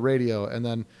 so and so radio, and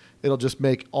then it'll just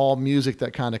make all music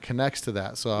that kind of connects to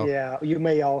that. So you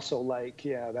may also like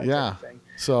that type of thing.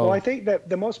 So I think that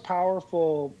the most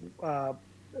powerful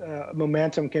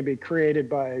momentum can be created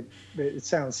by, it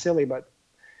sounds silly, but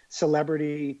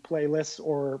celebrity playlists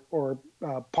or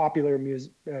popular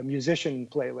musician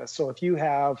playlists. So if you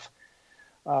have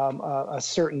a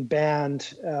certain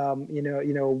band,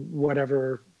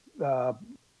 whatever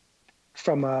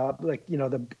from like, you know,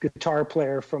 the guitar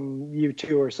player from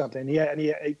U2 or something.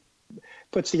 He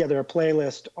puts together a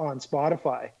playlist on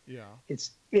Spotify. Yeah.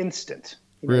 It's instant.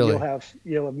 You know, Really?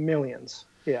 you'll have millions.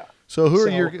 Yeah. So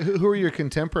who are your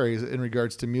contemporaries in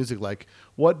regards to music? Like,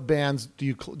 what bands do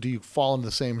you fall in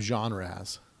the same genre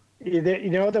as? You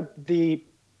know,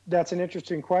 that's an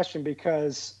interesting question,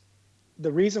 because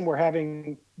the reason we're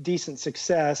having decent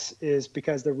success is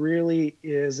because there really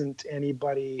isn't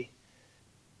anybody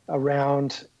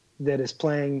around that is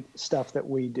playing stuff that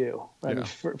we do. I mean,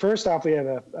 first off, we have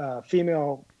a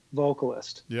female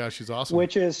vocalist. Yeah, she's awesome.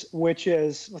 Which is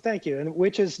well, thank you, and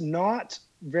which is not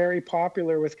very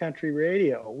popular with country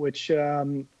radio, which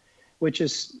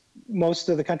is most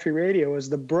of the country radio is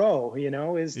the bro, you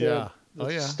know, is the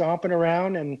stomping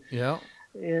around and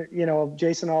you know,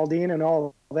 Jason Aldean and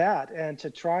all that, and to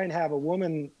try and have a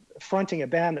woman fronting a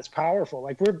band that's powerful,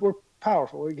 like we're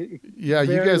powerful. Yeah,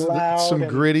 you guys some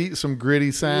gritty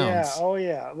sounds. Yeah, oh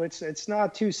yeah, it's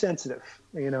not too sensitive,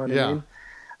 you know what I mean.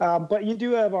 But you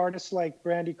do have artists like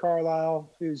Brandi Carlile,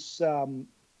 who's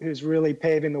really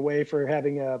paving the way for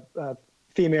having a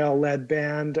female-led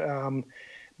band.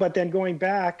 But then going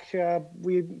back,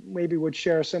 we maybe would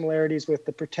share similarities with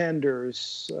the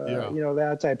Pretenders, you know,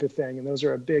 that type of thing. And those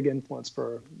are a big influence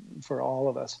for all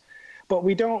of us. But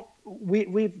we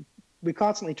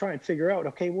constantly try and figure out,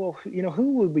 okay, well, you know,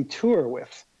 who would we tour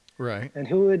with? Right. And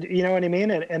who would, you know what I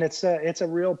mean? And it's a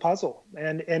real puzzle.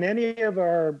 And any of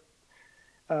our,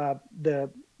 the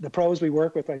pros we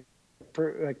work with, like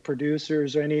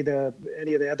producers or any of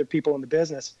the other people in the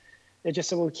business, they just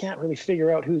said, well, we can't really figure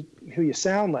out who you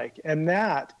sound like. And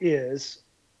that's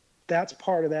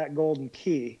part of that golden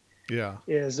key. Yeah.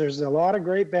 Is there's a lot of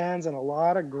great bands and a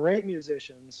lot of great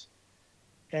musicians,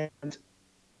 and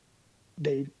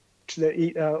a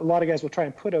lot of guys will try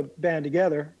and put a band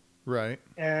together. Right.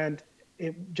 And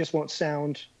it just won't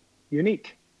sound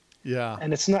unique. Yeah.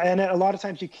 And it's not, and a lot of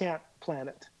times you can't plan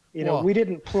it. You know, we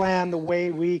didn't plan the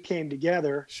way we came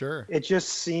together. Sure. It just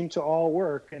seemed to all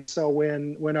work. And so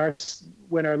when our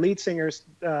lead singer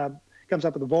comes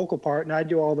up with the vocal part and I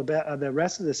do all the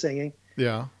rest of the singing,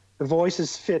 yeah, the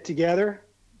voices fit together.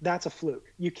 That's a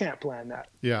fluke. You can't plan that.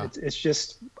 Yeah. It's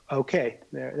just okay.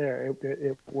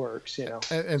 It works. You know.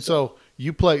 And so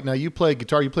you play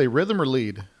guitar. You play rhythm or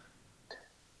lead?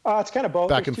 It's kind of both.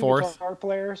 Back and forth. Guitar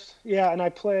players. Yeah, and I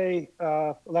play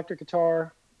electric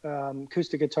guitar,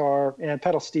 acoustic guitar, and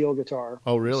pedal steel guitar.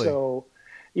 Oh, really? So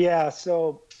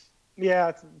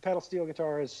pedal steel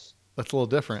guitar is. That's a little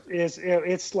different.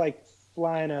 It's like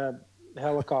flying a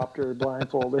helicopter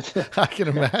blindfolded. I can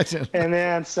imagine. And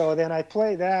then I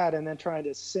play that, and then trying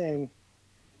to sing.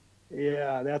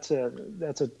 Yeah, that's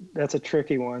a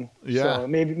tricky one. Yeah. So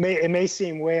it may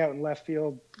seem way out in left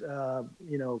field,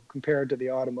 you know, compared to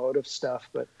the automotive stuff,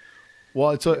 but.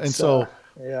 Well,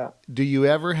 yeah. Do you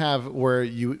ever have where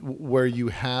you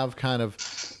have kind of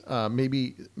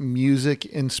maybe music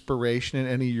inspiration in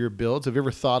any of your builds? Have you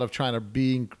ever thought of trying to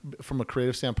from a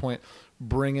creative standpoint,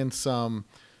 bring in some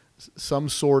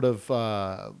sort of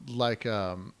like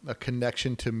a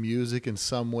connection to music in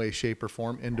some way, shape, or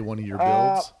form into one of your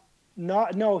builds?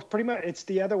 No, pretty much it's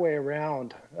the other way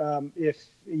around. If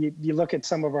you look at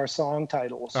some of our song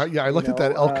titles. Yeah, I looked at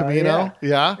that El Camino.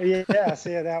 Yeah.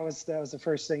 So that was the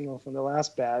first single from the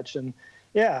last batch, and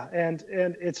and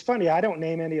it's funny. I don't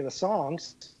name any of the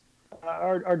songs.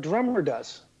 Our drummer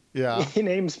does. Yeah. He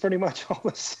names pretty much all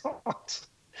the songs.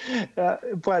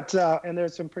 But and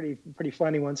there's some pretty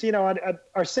funny ones. You know,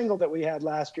 our single that we had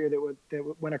last year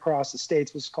that went across the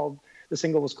states was called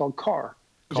Car.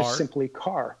 Just simply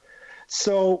Car.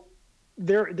 So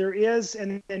there is,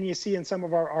 and you see in some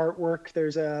of our artwork,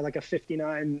 there's like a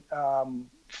 59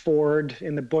 Ford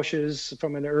in the bushes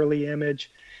from an early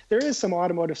image. There is some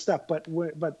automotive stuff, but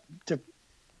to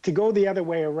go the other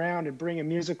way around and bring a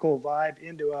musical vibe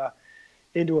into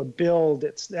a build,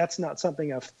 that's not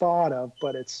something I've thought of,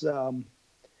 but it'd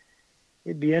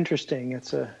be interesting.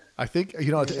 I think,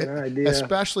 you know,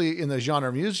 especially in the genre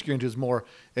of music you're into,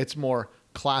 it's more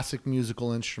classic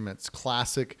musical instruments,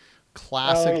 classic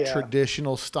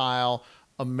traditional style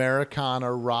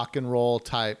Americana rock and roll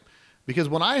type. Because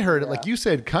when I heard it, like you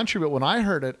said, country, but when I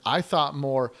heard it, I thought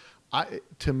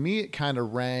to me it kind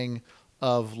of rang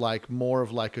of like more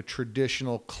of like a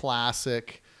traditional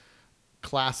classic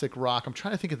rock. I'm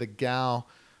trying to think of the gal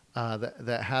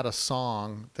that had a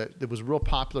song that was real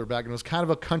popular back, and it was kind of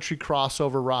a country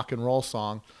crossover rock and roll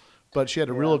song, but she had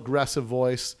a real aggressive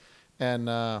voice, and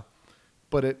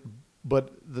but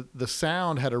the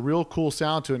sound had a real cool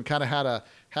sound to it, and kind of had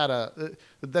a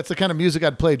that's the kind of music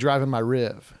I'd play driving my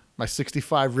my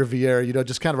 65 Riviera,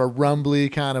 just kind of a rumbly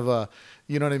kind of a,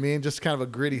 you know what I mean? Just kind of a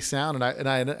gritty sound. And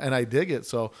I dig it.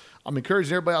 So I'm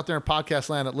encouraging everybody out there in podcast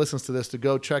land that listens to this to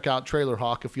go check out Trailer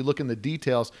Hawk. If you look in the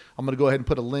details, I'm going to go ahead and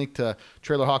put a link to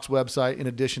Trailer Hawk's website in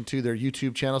addition to their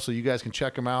YouTube channel, so you guys can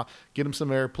check them out, get them some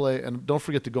airplay, and don't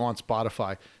forget to go on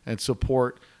Spotify and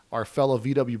support our fellow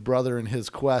VW brother in his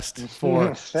quest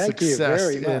for success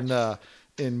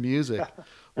in music.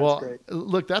 Well, great.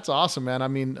 Look, that's awesome, man. I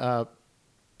mean,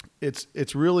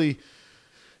 it's really,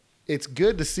 it's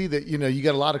good to see that, you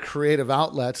got a lot of creative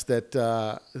outlets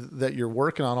that you're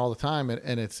working on all the time.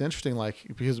 And it's interesting, like,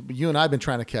 because you and I have been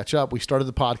trying to catch up. We started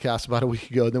the podcast about a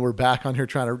week ago, and then we're back on here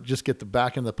trying to just get the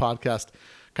back end of the podcast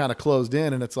kind of closed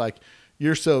in. And it's like,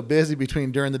 you're so busy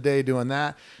during the day doing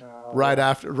that, right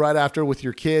after with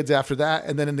your kids after that.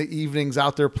 And then in the evenings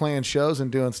out there playing shows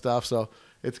and doing stuff. So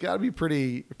it's gotta be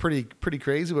pretty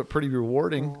crazy, but pretty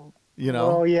rewarding.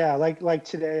 Oh yeah. Like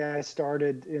today I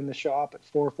started in the shop at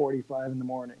 4:45 in the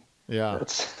morning. Yeah.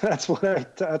 That's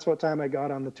what time I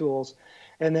got on the tools.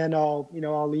 And then I'll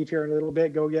leave here in a little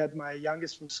bit, go get my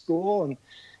youngest from school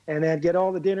and then get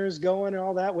all the dinners going and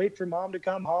all that, wait for mom to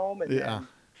come home. And then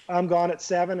I'm gone at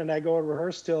 7 and I go and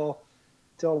rehearse till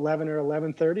 11 or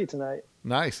 11:30 tonight.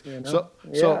 Nice.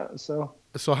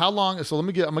 So how long, I'm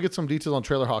going to get some details on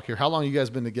Trailer Hawk here. How long have you guys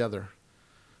been together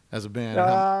as a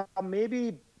band?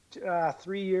 Maybe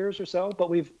 3 years or so, but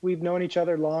we've known each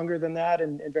other longer than that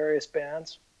in various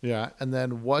bands. Yeah. And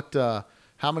then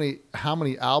how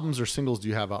many albums or singles do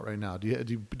you have out right now?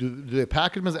 Do they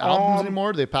package them as albums anymore?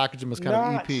 Or do they package them as kind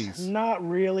of EPs? Not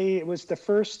really. It was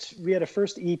we had a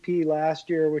first EP last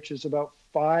year, which is about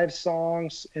 5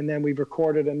 songs. And then we've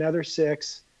recorded another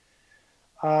 6.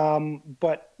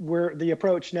 But the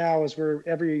approach now is we're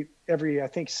every, I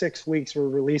think 6 weeks, we're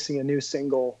releasing a new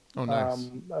single,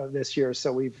 nice. This year.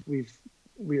 So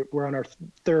we're on our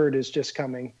 3rd is just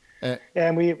coming. And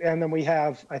then we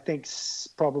have, I think,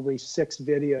 probably 6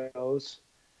 videos.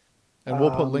 And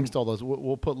we'll put links to all those.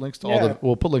 We'll put links to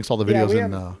we'll put links to all the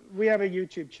videos we have a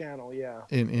YouTube channel. Yeah.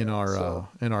 In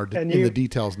the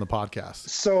details in the podcast.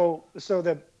 So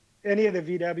any of the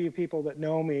VW people that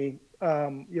know me,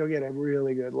 you'll get a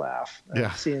really good laugh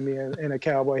seeing me in a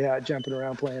cowboy hat jumping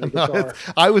around playing a guitar.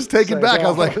 I was taken back. I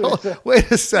was like, oh, wait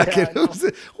a second.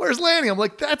 Where's Lanny? I'm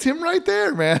like, that's him right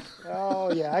there, man.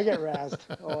 Oh, yeah, I get razzed.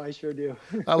 Oh, I sure do.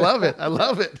 I love it.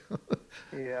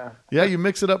 Yeah. Yeah, you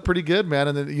mix it up pretty good, man.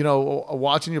 And then,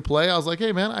 watching you play, I was like,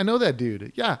 hey, man, I know that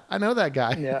dude. Yeah, I know that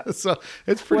guy. Yeah. So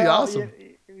it's pretty awesome.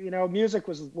 Music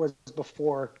was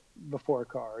before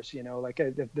cars, like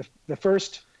the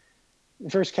first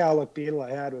Cowlook Beetle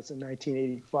I had was in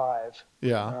 1985.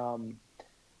 Yeah.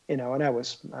 And I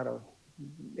was,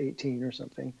 18 or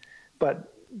something,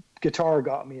 but guitar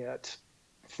got me at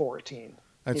 14.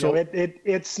 And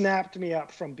it snapped me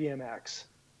up from BMX.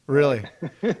 Really?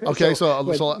 Okay. So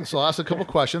I'll ask a couple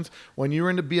questions. When you were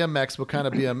into BMX, what kind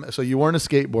of BMX? So you weren't a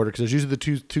skateboarder, because there's usually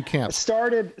the two camps.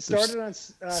 Started on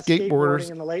skateboarding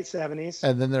in the late 70s.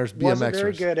 And then there's BMXers. Wasn't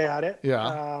very good at it.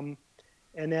 Yeah.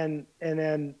 And then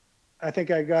I think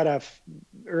I got a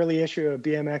early issue of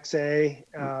BMXA,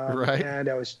 right. And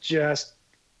I was just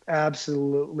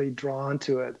absolutely drawn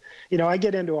to it. I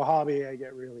get into a hobby, I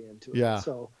get really into it. Yeah.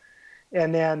 So,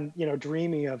 and then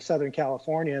dreaming of Southern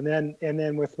California, and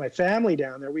then with my family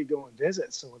down there, we go and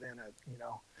visit. So then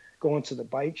going to the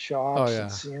bike shops and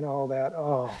seeing all that.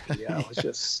 Oh yeah, it was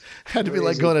just had to be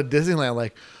like going to Disneyland.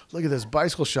 Like, look at this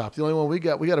bicycle shop. The only one we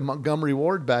got a Montgomery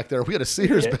Ward back there. We got a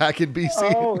Sears back in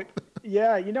BC. Oh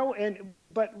yeah,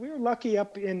 but we were lucky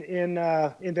up in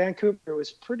Vancouver. It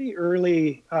was pretty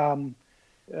early.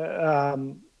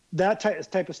 That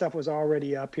type of stuff was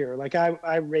already up here. Like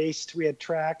I raced. We had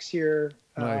tracks here.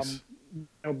 Nice.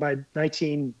 By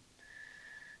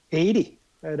 1980,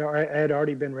 I had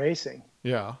already been racing.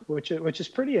 Yeah. Which is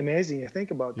pretty amazing. You think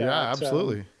about that. Yeah,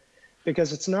 absolutely.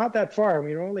 Because it's not that far. I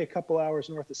mean, we're only a couple hours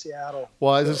north of Seattle.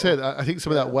 Well, as I said, I think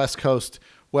some of that West Coast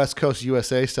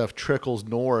USA stuff trickles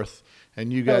north,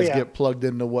 and you guys get plugged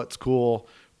into what's cool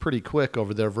pretty quick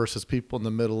over there versus people in the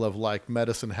middle of like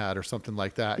Medicine Hat or something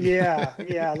like that. Yeah.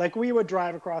 Like we would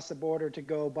drive across the border to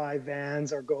go buy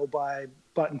vans or go buy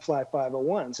button flat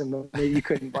 501s, and you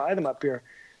couldn't buy them up here.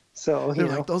 So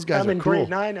like, those guys I'm are in cool. grade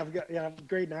 9.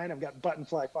 I've got button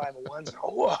flat 501s. And,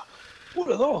 what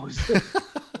are those?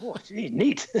 Oh, gee,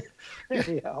 neat.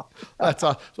 That's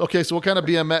okay. So what kind of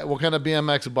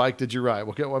BMX bike did you ride?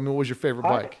 What was your favorite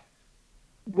bike?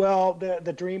 Well,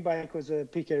 the dream bike was a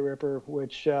PK Ripper,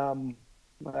 which I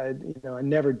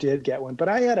never did get one, but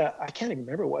I can't even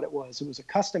remember what it was. It was a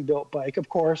custom built bike, of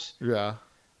course. Yeah.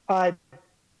 I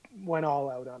went all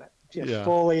out on it. Yeah.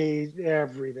 fully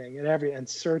everything and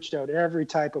searched out every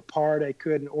type of part I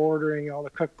could and ordering all the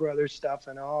Cook Brothers stuff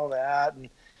and all that.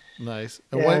 Nice.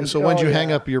 And When'd oh you hang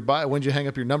yeah, up when'd you hang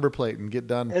up your number plate and get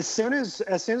done? as soon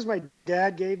as my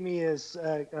dad gave me his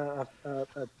a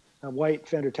white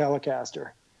Fender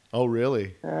Telecaster. Oh,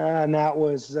 really? And that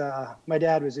was my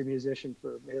dad was a musician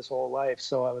for his whole life,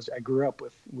 so I grew up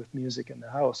with music in the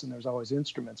house, and there's always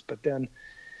instruments. But then,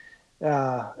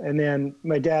 and then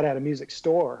my dad had a music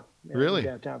store Really? in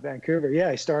downtown Vancouver.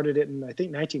 Yeah, he started it in I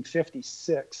think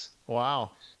 1956.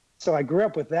 Wow. So I grew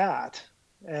up with that,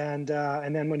 and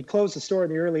then when he closed the store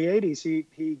in the early 80s,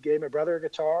 he gave my brother a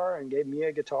guitar and gave me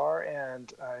a guitar,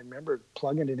 and I remember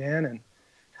plugging it in and.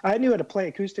 I knew how to play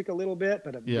acoustic a little bit,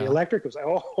 but Yeah. the electric was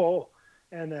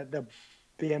and the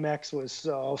BMX was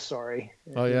so sorry.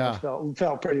 Oh, yeah.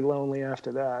 Felt pretty lonely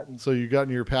after that. And, So you got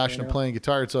into your passion of playing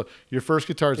guitar. So your first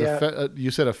guitar is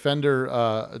you said a Fender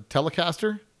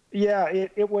Telecaster? yeah,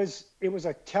 it was a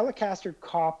Telecaster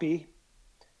copy.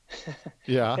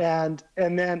 Yeah.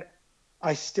 and then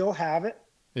I still have it,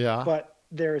 Yeah. but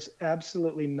there's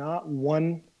absolutely not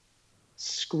one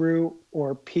screw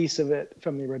or piece of it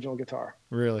from the original guitar.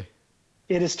 Really?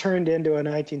 It has turned into a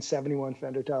 1971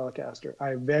 Fender Telecaster. I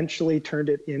eventually turned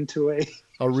it into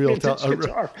a real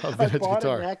guitar. a I vintage bought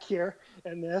guitar. a neck here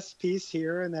and this piece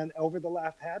here, and then over the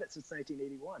lap had it since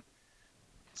 1981.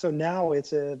 So now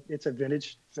it's a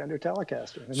vintage Fender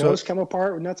Telecaster, and those come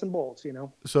apart with nuts and bolts,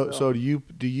 So do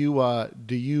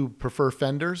you prefer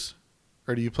Fenders,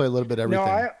 or do you play a little bit of everything?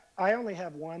 No, I only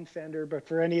have one Fender, but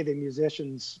for any of the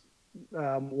musicians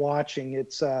watching,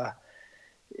 it's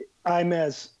I'm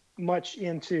as much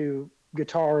into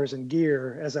guitars and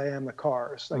gear as I am the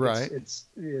cars. Like Right.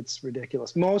 It's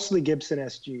ridiculous. Mostly Gibson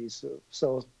SGs.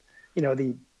 So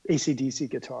the AC/DC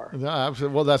guitar. No,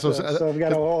 absolutely. Well, that's So I've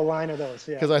got a whole line of those.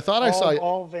 Yeah. 'Cause I thought I saw you-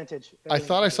 all vintage. I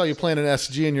thought I saw you playing an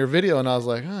SG in your video, and I was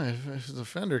like, oh, it's a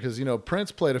Fender, because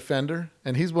Prince played a Fender,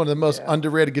 and he's one of the most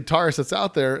underrated guitarists that's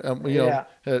out there.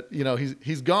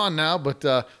 He's gone now,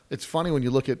 but it's funny when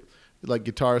you look at like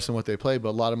guitarists and what they play. But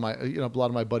a lot of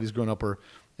my buddies growing up are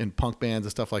in punk bands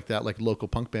and stuff like that, like local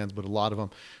punk bands. But a lot of them,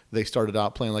 they started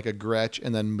out playing like a Gretsch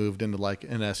and then moved into like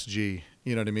an SG.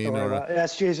 You know what I mean?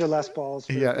 SGs are Les Pauls.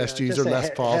 SGs are Les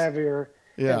Pauls.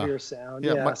 Heavier sound.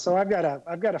 Yeah, So I've got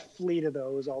a fleet of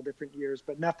those, all different years,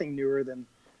 but nothing newer than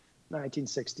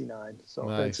 1969. So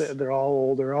Nice. they're all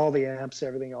older, all the amps,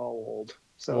 everything all old.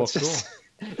 So it's just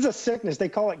it's a sickness. They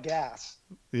call it GAS.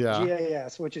 Yeah.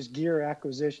 GAS, which is Gear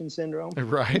Acquisition Syndrome.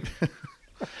 Right.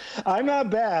 I'm not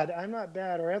bad.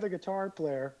 Our other guitar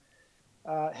player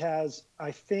has,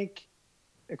 I think,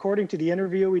 according to the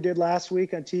interview we did last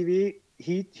week on TV,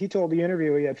 he told the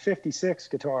interviewer he had 56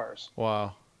 guitars.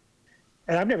 Wow.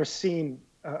 And I've never seen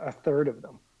a third of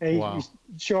them. And Wow. you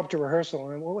show up to rehearsal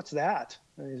and, well, what's that?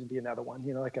 And there'd be another one,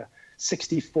 like a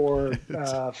 64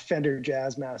 Fender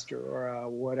Jazzmaster or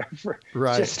whatever.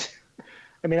 Right.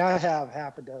 I have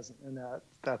half a dozen, and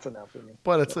that's enough for me.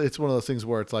 But it's one of those things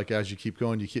where it's like, as you keep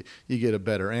going, you get a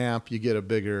better amp, you get a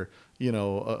bigger,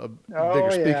 a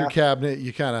bigger speaker cabinet.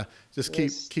 You kind of just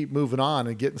keep moving on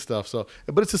and getting stuff. So,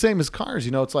 but it's the same as cars.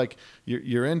 It's like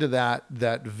you're into that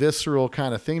visceral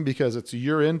kind of thing, because it's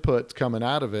your input coming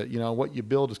out of it. What you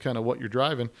build is kind of what you're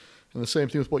driving, and the same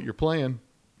thing with what you're playing.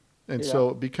 And so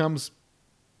it becomes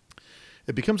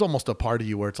almost a part of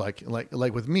you, where it's like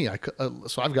with me,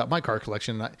 so I've got my car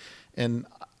collection, and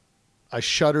I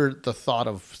shudder the thought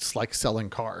of like selling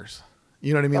cars.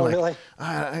 You know what I mean? Oh, like, really?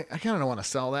 I kind of don't want to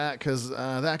sell that, because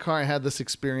that car I had this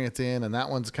experience in, and that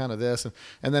one's kind of this.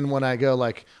 And then when I go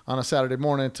like on a Saturday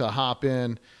morning to hop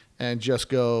in and just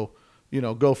go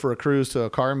for a cruise to a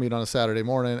car meet on a Saturday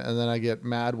morning, and then I get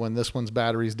mad when this one's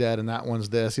battery's dead and that one's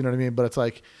this. You know what I mean? But it's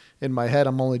like, in my head,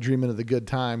 I'm only dreaming of the good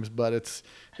times. But it's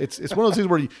one of those things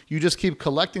where you just keep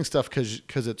collecting stuff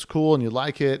because it's cool and you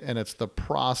like it, and it's the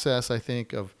process, I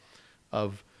think,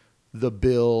 of the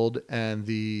build and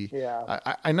the. Yeah.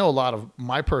 I know a lot of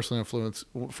my personal influence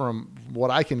from what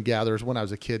I can gather is when I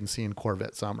was a kid and seeing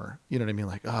Corvette Summer. You know what I mean?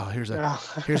 Like, oh, here's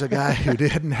a guy who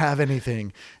didn't have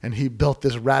anything, and he built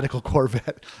this radical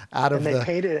Corvette out of. And they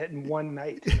painted it in one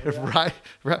night. Right.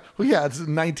 Well, yeah, it's a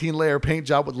 19-layer paint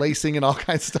job with lacing and all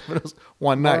kinds of stuff. It was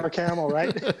one night. Or camel,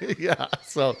 right? Yeah.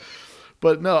 So,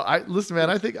 but no, listen,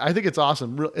 man. I think it's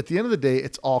awesome. At the end of the day,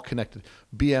 it's all connected.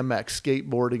 BMX,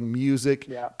 skateboarding, music,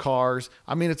 cars.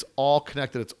 It's all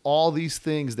connected. It's all these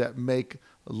things that make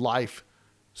life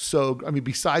so.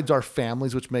 Besides our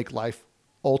families, which make life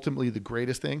ultimately the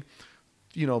greatest thing.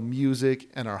 Music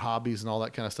and our hobbies and all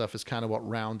that kind of stuff is kind of what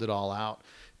round it all out.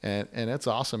 And it's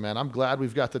awesome, man. I'm glad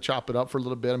we've got to chop it up for a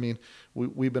little bit.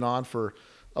 We've been on for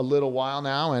a little while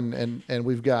now, and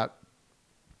we've got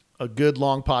a good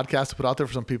long podcast to put out there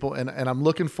for some people. And I'm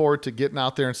looking forward to getting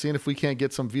out there and seeing if we can't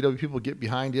get some VW people to get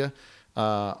behind you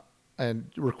and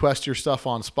request your stuff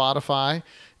on Spotify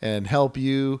and help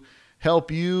you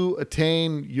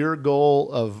attain your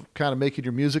goal of kind of making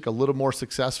your music a little more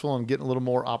successful and getting a little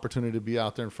more opportunity to be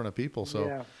out there in front of people.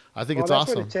 So I think it's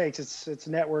awesome. That's what it takes. It's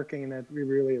networking, and we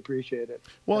really appreciate it.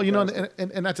 Well,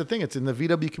 and that's the thing. It's in the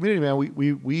VW community, man.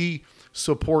 We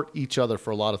support each other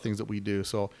for a lot of things that we do.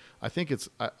 So I think it's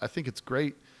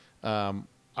great. The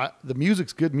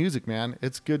music's good music, man.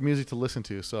 It's good music to listen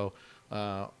to. So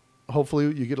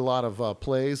hopefully you get a lot of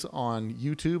plays on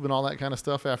YouTube and all that kind of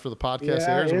stuff after the podcast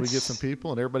airs, and we get some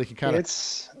people and everybody can kind of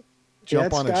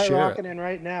jump on and share it. It's skyrocketing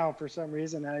right now for some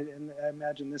reason. I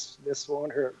imagine this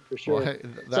won't hurt for sure. Well, hey,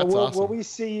 that's awesome. Will we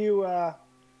see you at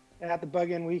the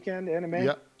Bug-In Weekend in May?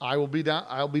 Yeah, I will be down.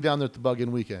 I'll be down there at the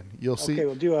Bug-In Weekend. You'll see. Okay,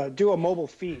 we'll do a mobile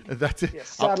feed. That's it. Yeah,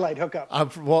 satellite hookup.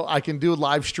 I can do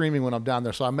live streaming when I'm down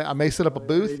there. So I may set up a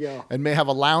booth and may have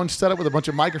a lounge set up with a bunch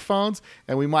of microphones,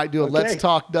 and we might do a Let's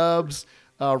Talk Dubs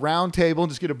round table and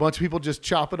just get a bunch of people just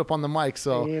chop it up on the mic.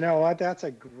 So you know what? That's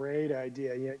a great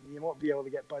idea. You won't be able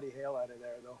to get Buddy Hale out of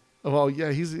there though. Well,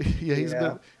 yeah, he's a bit of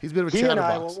a chatterbox. He and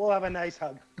I we'll have a nice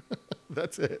hug.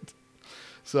 That's it.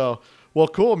 So, well,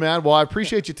 cool, man. Well, I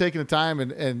appreciate you taking the time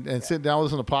and sitting down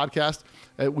with us on the podcast.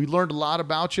 We learned a lot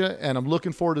about you, and I'm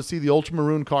looking forward to see the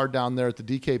Ultramaroon car down there at the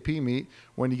DKP meet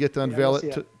when you get to unveil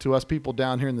it to us people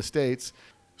down here in the States.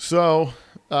 So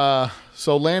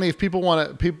Lanny, if people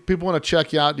want to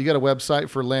check you out, you got a website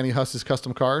for Lanny Hussey's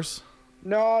Custom Cars?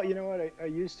 No, you know what? I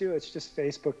used to. It's just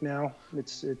Facebook now.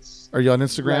 It's. Are you on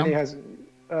Instagram? Lanny has.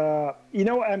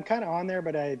 I'm kind of on there,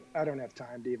 but I don't have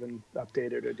time to even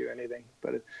update it or do anything.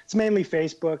 But it's mainly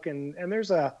Facebook, and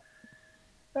there's a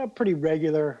pretty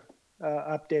regular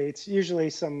updates.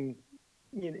 Usually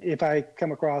if I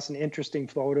come across an interesting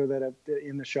photo that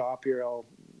in the shop here, I'll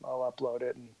upload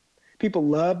it. And people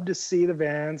love to see the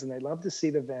vans, and they love to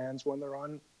see the vans when they're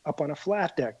up on a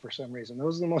flat deck for some reason.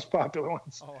 Those are the most popular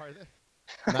ones. Oh, are they?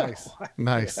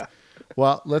 Nice. Yeah.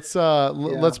 Well,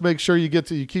 let's make sure you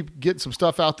keep getting some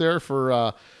stuff out there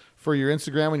for your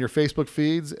Instagram and your Facebook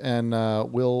feeds, and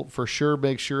we'll for sure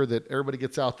make sure that everybody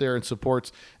gets out there and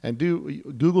supports and do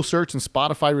Google search and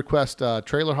Spotify request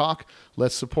Trailer Hawk.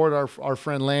 Let's support our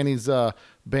friend Lanny's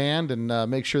band and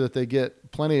make sure that they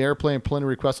get plenty of airplay and plenty of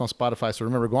requests on Spotify. So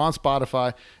remember, go on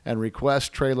Spotify and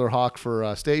request Trailer Hawk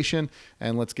for station,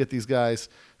 and let's get these guys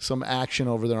some action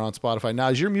over there on Spotify. Now,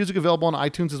 is your music available on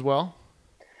iTunes as well?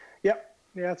 Yep.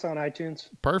 Yeah, it's on iTunes.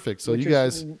 Perfect. So you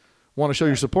guys want to show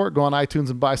your support, go on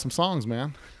iTunes and buy some songs,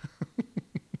 man.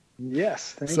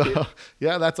 Yes, thank you.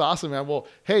 Yeah, that's awesome, man. Well,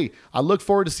 hey, I look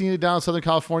forward to seeing you down in Southern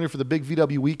California for the big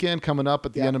VW weekend coming up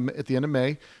at the end of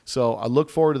May. So I look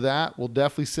forward to that. We'll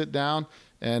definitely sit down,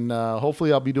 and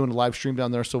hopefully I'll be doing a live stream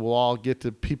down there, so we'll all get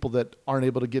to people that aren't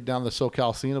able to get down to the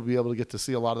SoCal scene. We'll be able to get to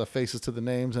see a lot of the faces to the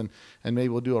names, and maybe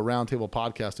we'll do a roundtable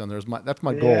podcast down there. That's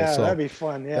my goal. Yeah, that'd be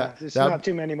fun. Yeah, there's not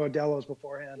too many Modelos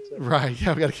beforehand. So. Right.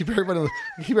 Yeah, we got to keep everybody on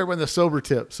the sober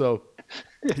tip. So.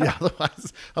 Yeah,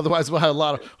 otherwise we'll have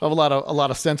a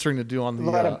lot of censoring to do on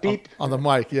the beep on the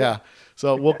mic. Yeah.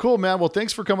 So well, cool, man. Well,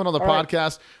 thanks for coming on the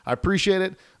podcast. Right. I appreciate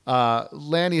it.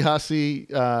 Lanny Hussey,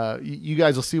 you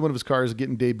guys will see one of his cars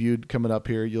getting debuted coming up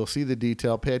here. You'll see the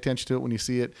detail. Pay attention to it when you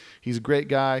see it. He's a great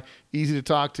guy, easy to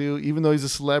talk to, even though he's a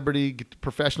celebrity,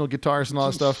 professional guitarist and all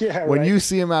that stuff. Yeah, when you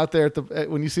see him out there at the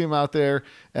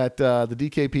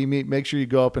DKP meet, make sure you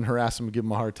go up and harass him and give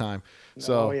him a hard time.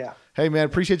 So, hey, man,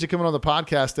 appreciate you coming on the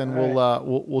podcast, and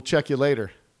we'll check you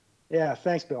later. Yeah,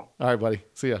 thanks, Bill. All right, buddy.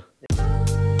 See ya.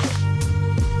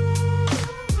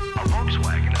 A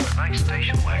Volkswagen is a nice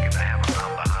station wagon to have